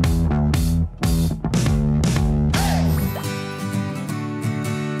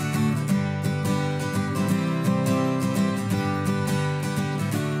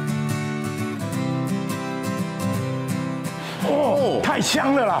太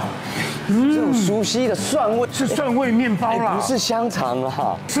香了啦！这种熟悉的蒜味是蒜味面包啦，不是香肠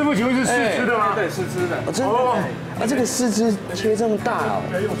啊。师傅，请问是试吃的吗？对，试吃的。真的？啊，这个试吃切这么大哦。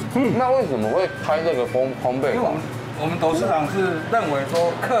那为什么会开这个烘焙坊？我们董事长是认为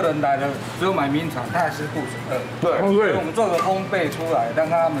说，客人来了只有买名产，他还是肚子饿。对，所以我们做个烘焙出来，让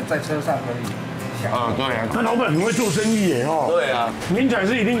他们在车上可以。对啊，那老板很会做生意耶哦。对啊，名产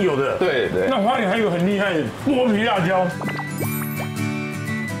是一定有的。对。那花莲还有很厉害的剥皮辣椒。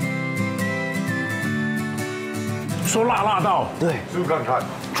说辣辣到，对，出看看，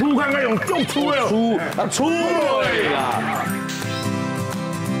出看看用就出了，出了啦！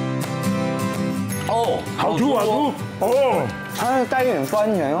哦，好出好出哦。 它带一点番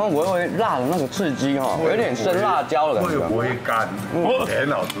茄，然后微微辣的那个刺激哈，有点生辣椒的感觉，不会干，很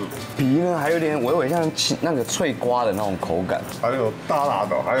好吃。皮呢还有点微微像那个脆瓜的那种口感，还有大辣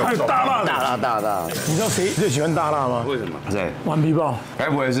的，还有大辣的，大辣。你知道谁最喜欢大辣吗？为什么？谁？顽皮豹。该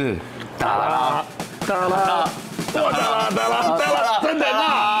不会是大辣？大辣，真的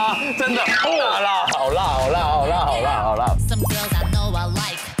辣，真的大辣，好辣！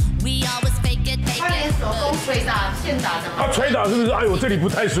花莲手工捶打现打的吗？捶打是不是？哎呦，这里不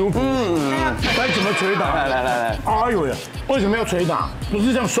太舒服。该怎么捶打？来。哎呦呀，为什么要捶打？不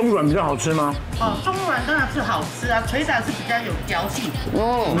是这样松软比较好吃吗？哦，松软当然是好吃啊，捶打是比较有嚼劲。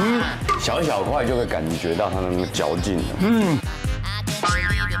小块就会感觉到它的那个嚼劲。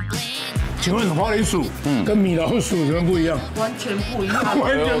请问花莲薯跟米老鼠有什么不一样？完全不一样，完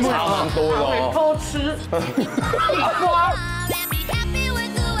全不一样，差蛮多的哦。偷吃地瓜。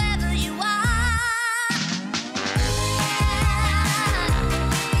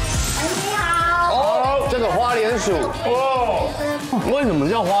 这个花莲薯哦，为什么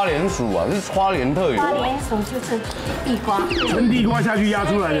叫花莲薯啊？是花莲特有。花莲薯就是地瓜，纯地瓜下去压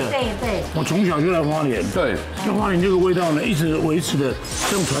出来的。对。我从小就来花莲，对，那花莲这个味道呢，一直维持的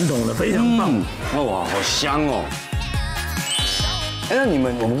这种传统的，非常棒。哇，好香哦！哎，那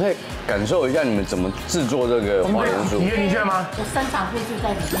我们可以感受一下你们怎么制作这个花莲薯，体验一下吗？我生长会就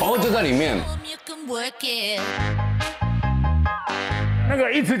在里面。哦，就在里面。 那个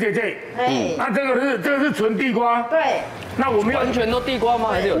一池姐姐，那这个是纯地瓜，对。那我们完全都地瓜吗？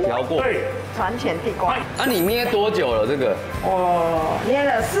还是有调过？对，完全地瓜。那你捏多久了？这个？我捏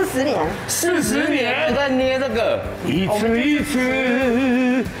了40年。40年在捏这个，一次一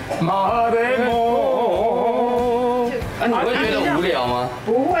次，马的梦。啊，你会觉得无聊吗？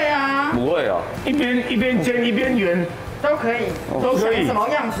不会啊。不会哦。一边煎一边圆。 都可以，都可以。什么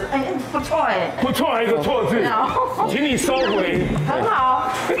样子？哎，不错哎。不错，一个错字，请你收回。很好。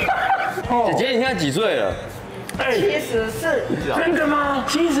姐姐，你现在几岁了？74。真的吗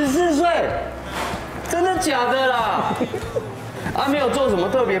？74岁？真的假的啦？啊，没有做什么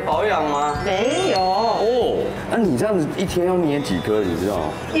特别保养吗？没有。哦，那你这样子一天要捏几颗？你知道吗？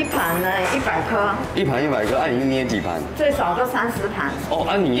一盘呢，100颗。一盘100颗，你捏几盘？最少都30盘。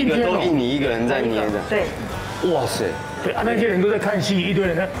哦，你一个都你一个人在捏的。对。哇塞！ 对啊，那些人都在看戏，一堆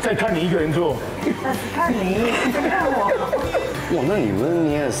人在看你一个人做。那是看你，在看我。哇，那你们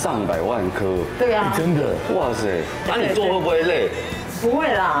捏了上百万颗。对啊，真的。哇塞！那你做会不会累？不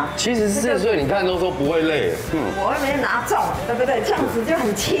会啦。74岁，你看都说不会累。我又没拿重，对不对？这样子就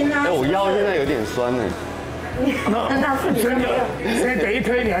很轻啊。哎，我腰现在有点酸呢。那是你的。现在第一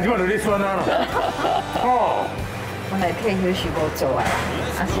推你还就有点酸啊。哦。 我来退休是无做啊，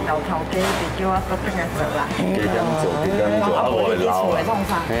啊是老头家比叫我搁等下做啦。给他做，我会老啊。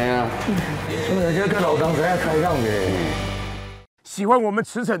哎呀，人家跟老当才要开杠的。喜欢我们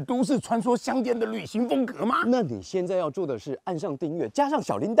驰骋都市传说乡间的旅行风格吗？那你现在要做的是按上订阅，加上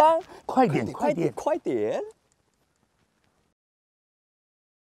小铃铛，快点！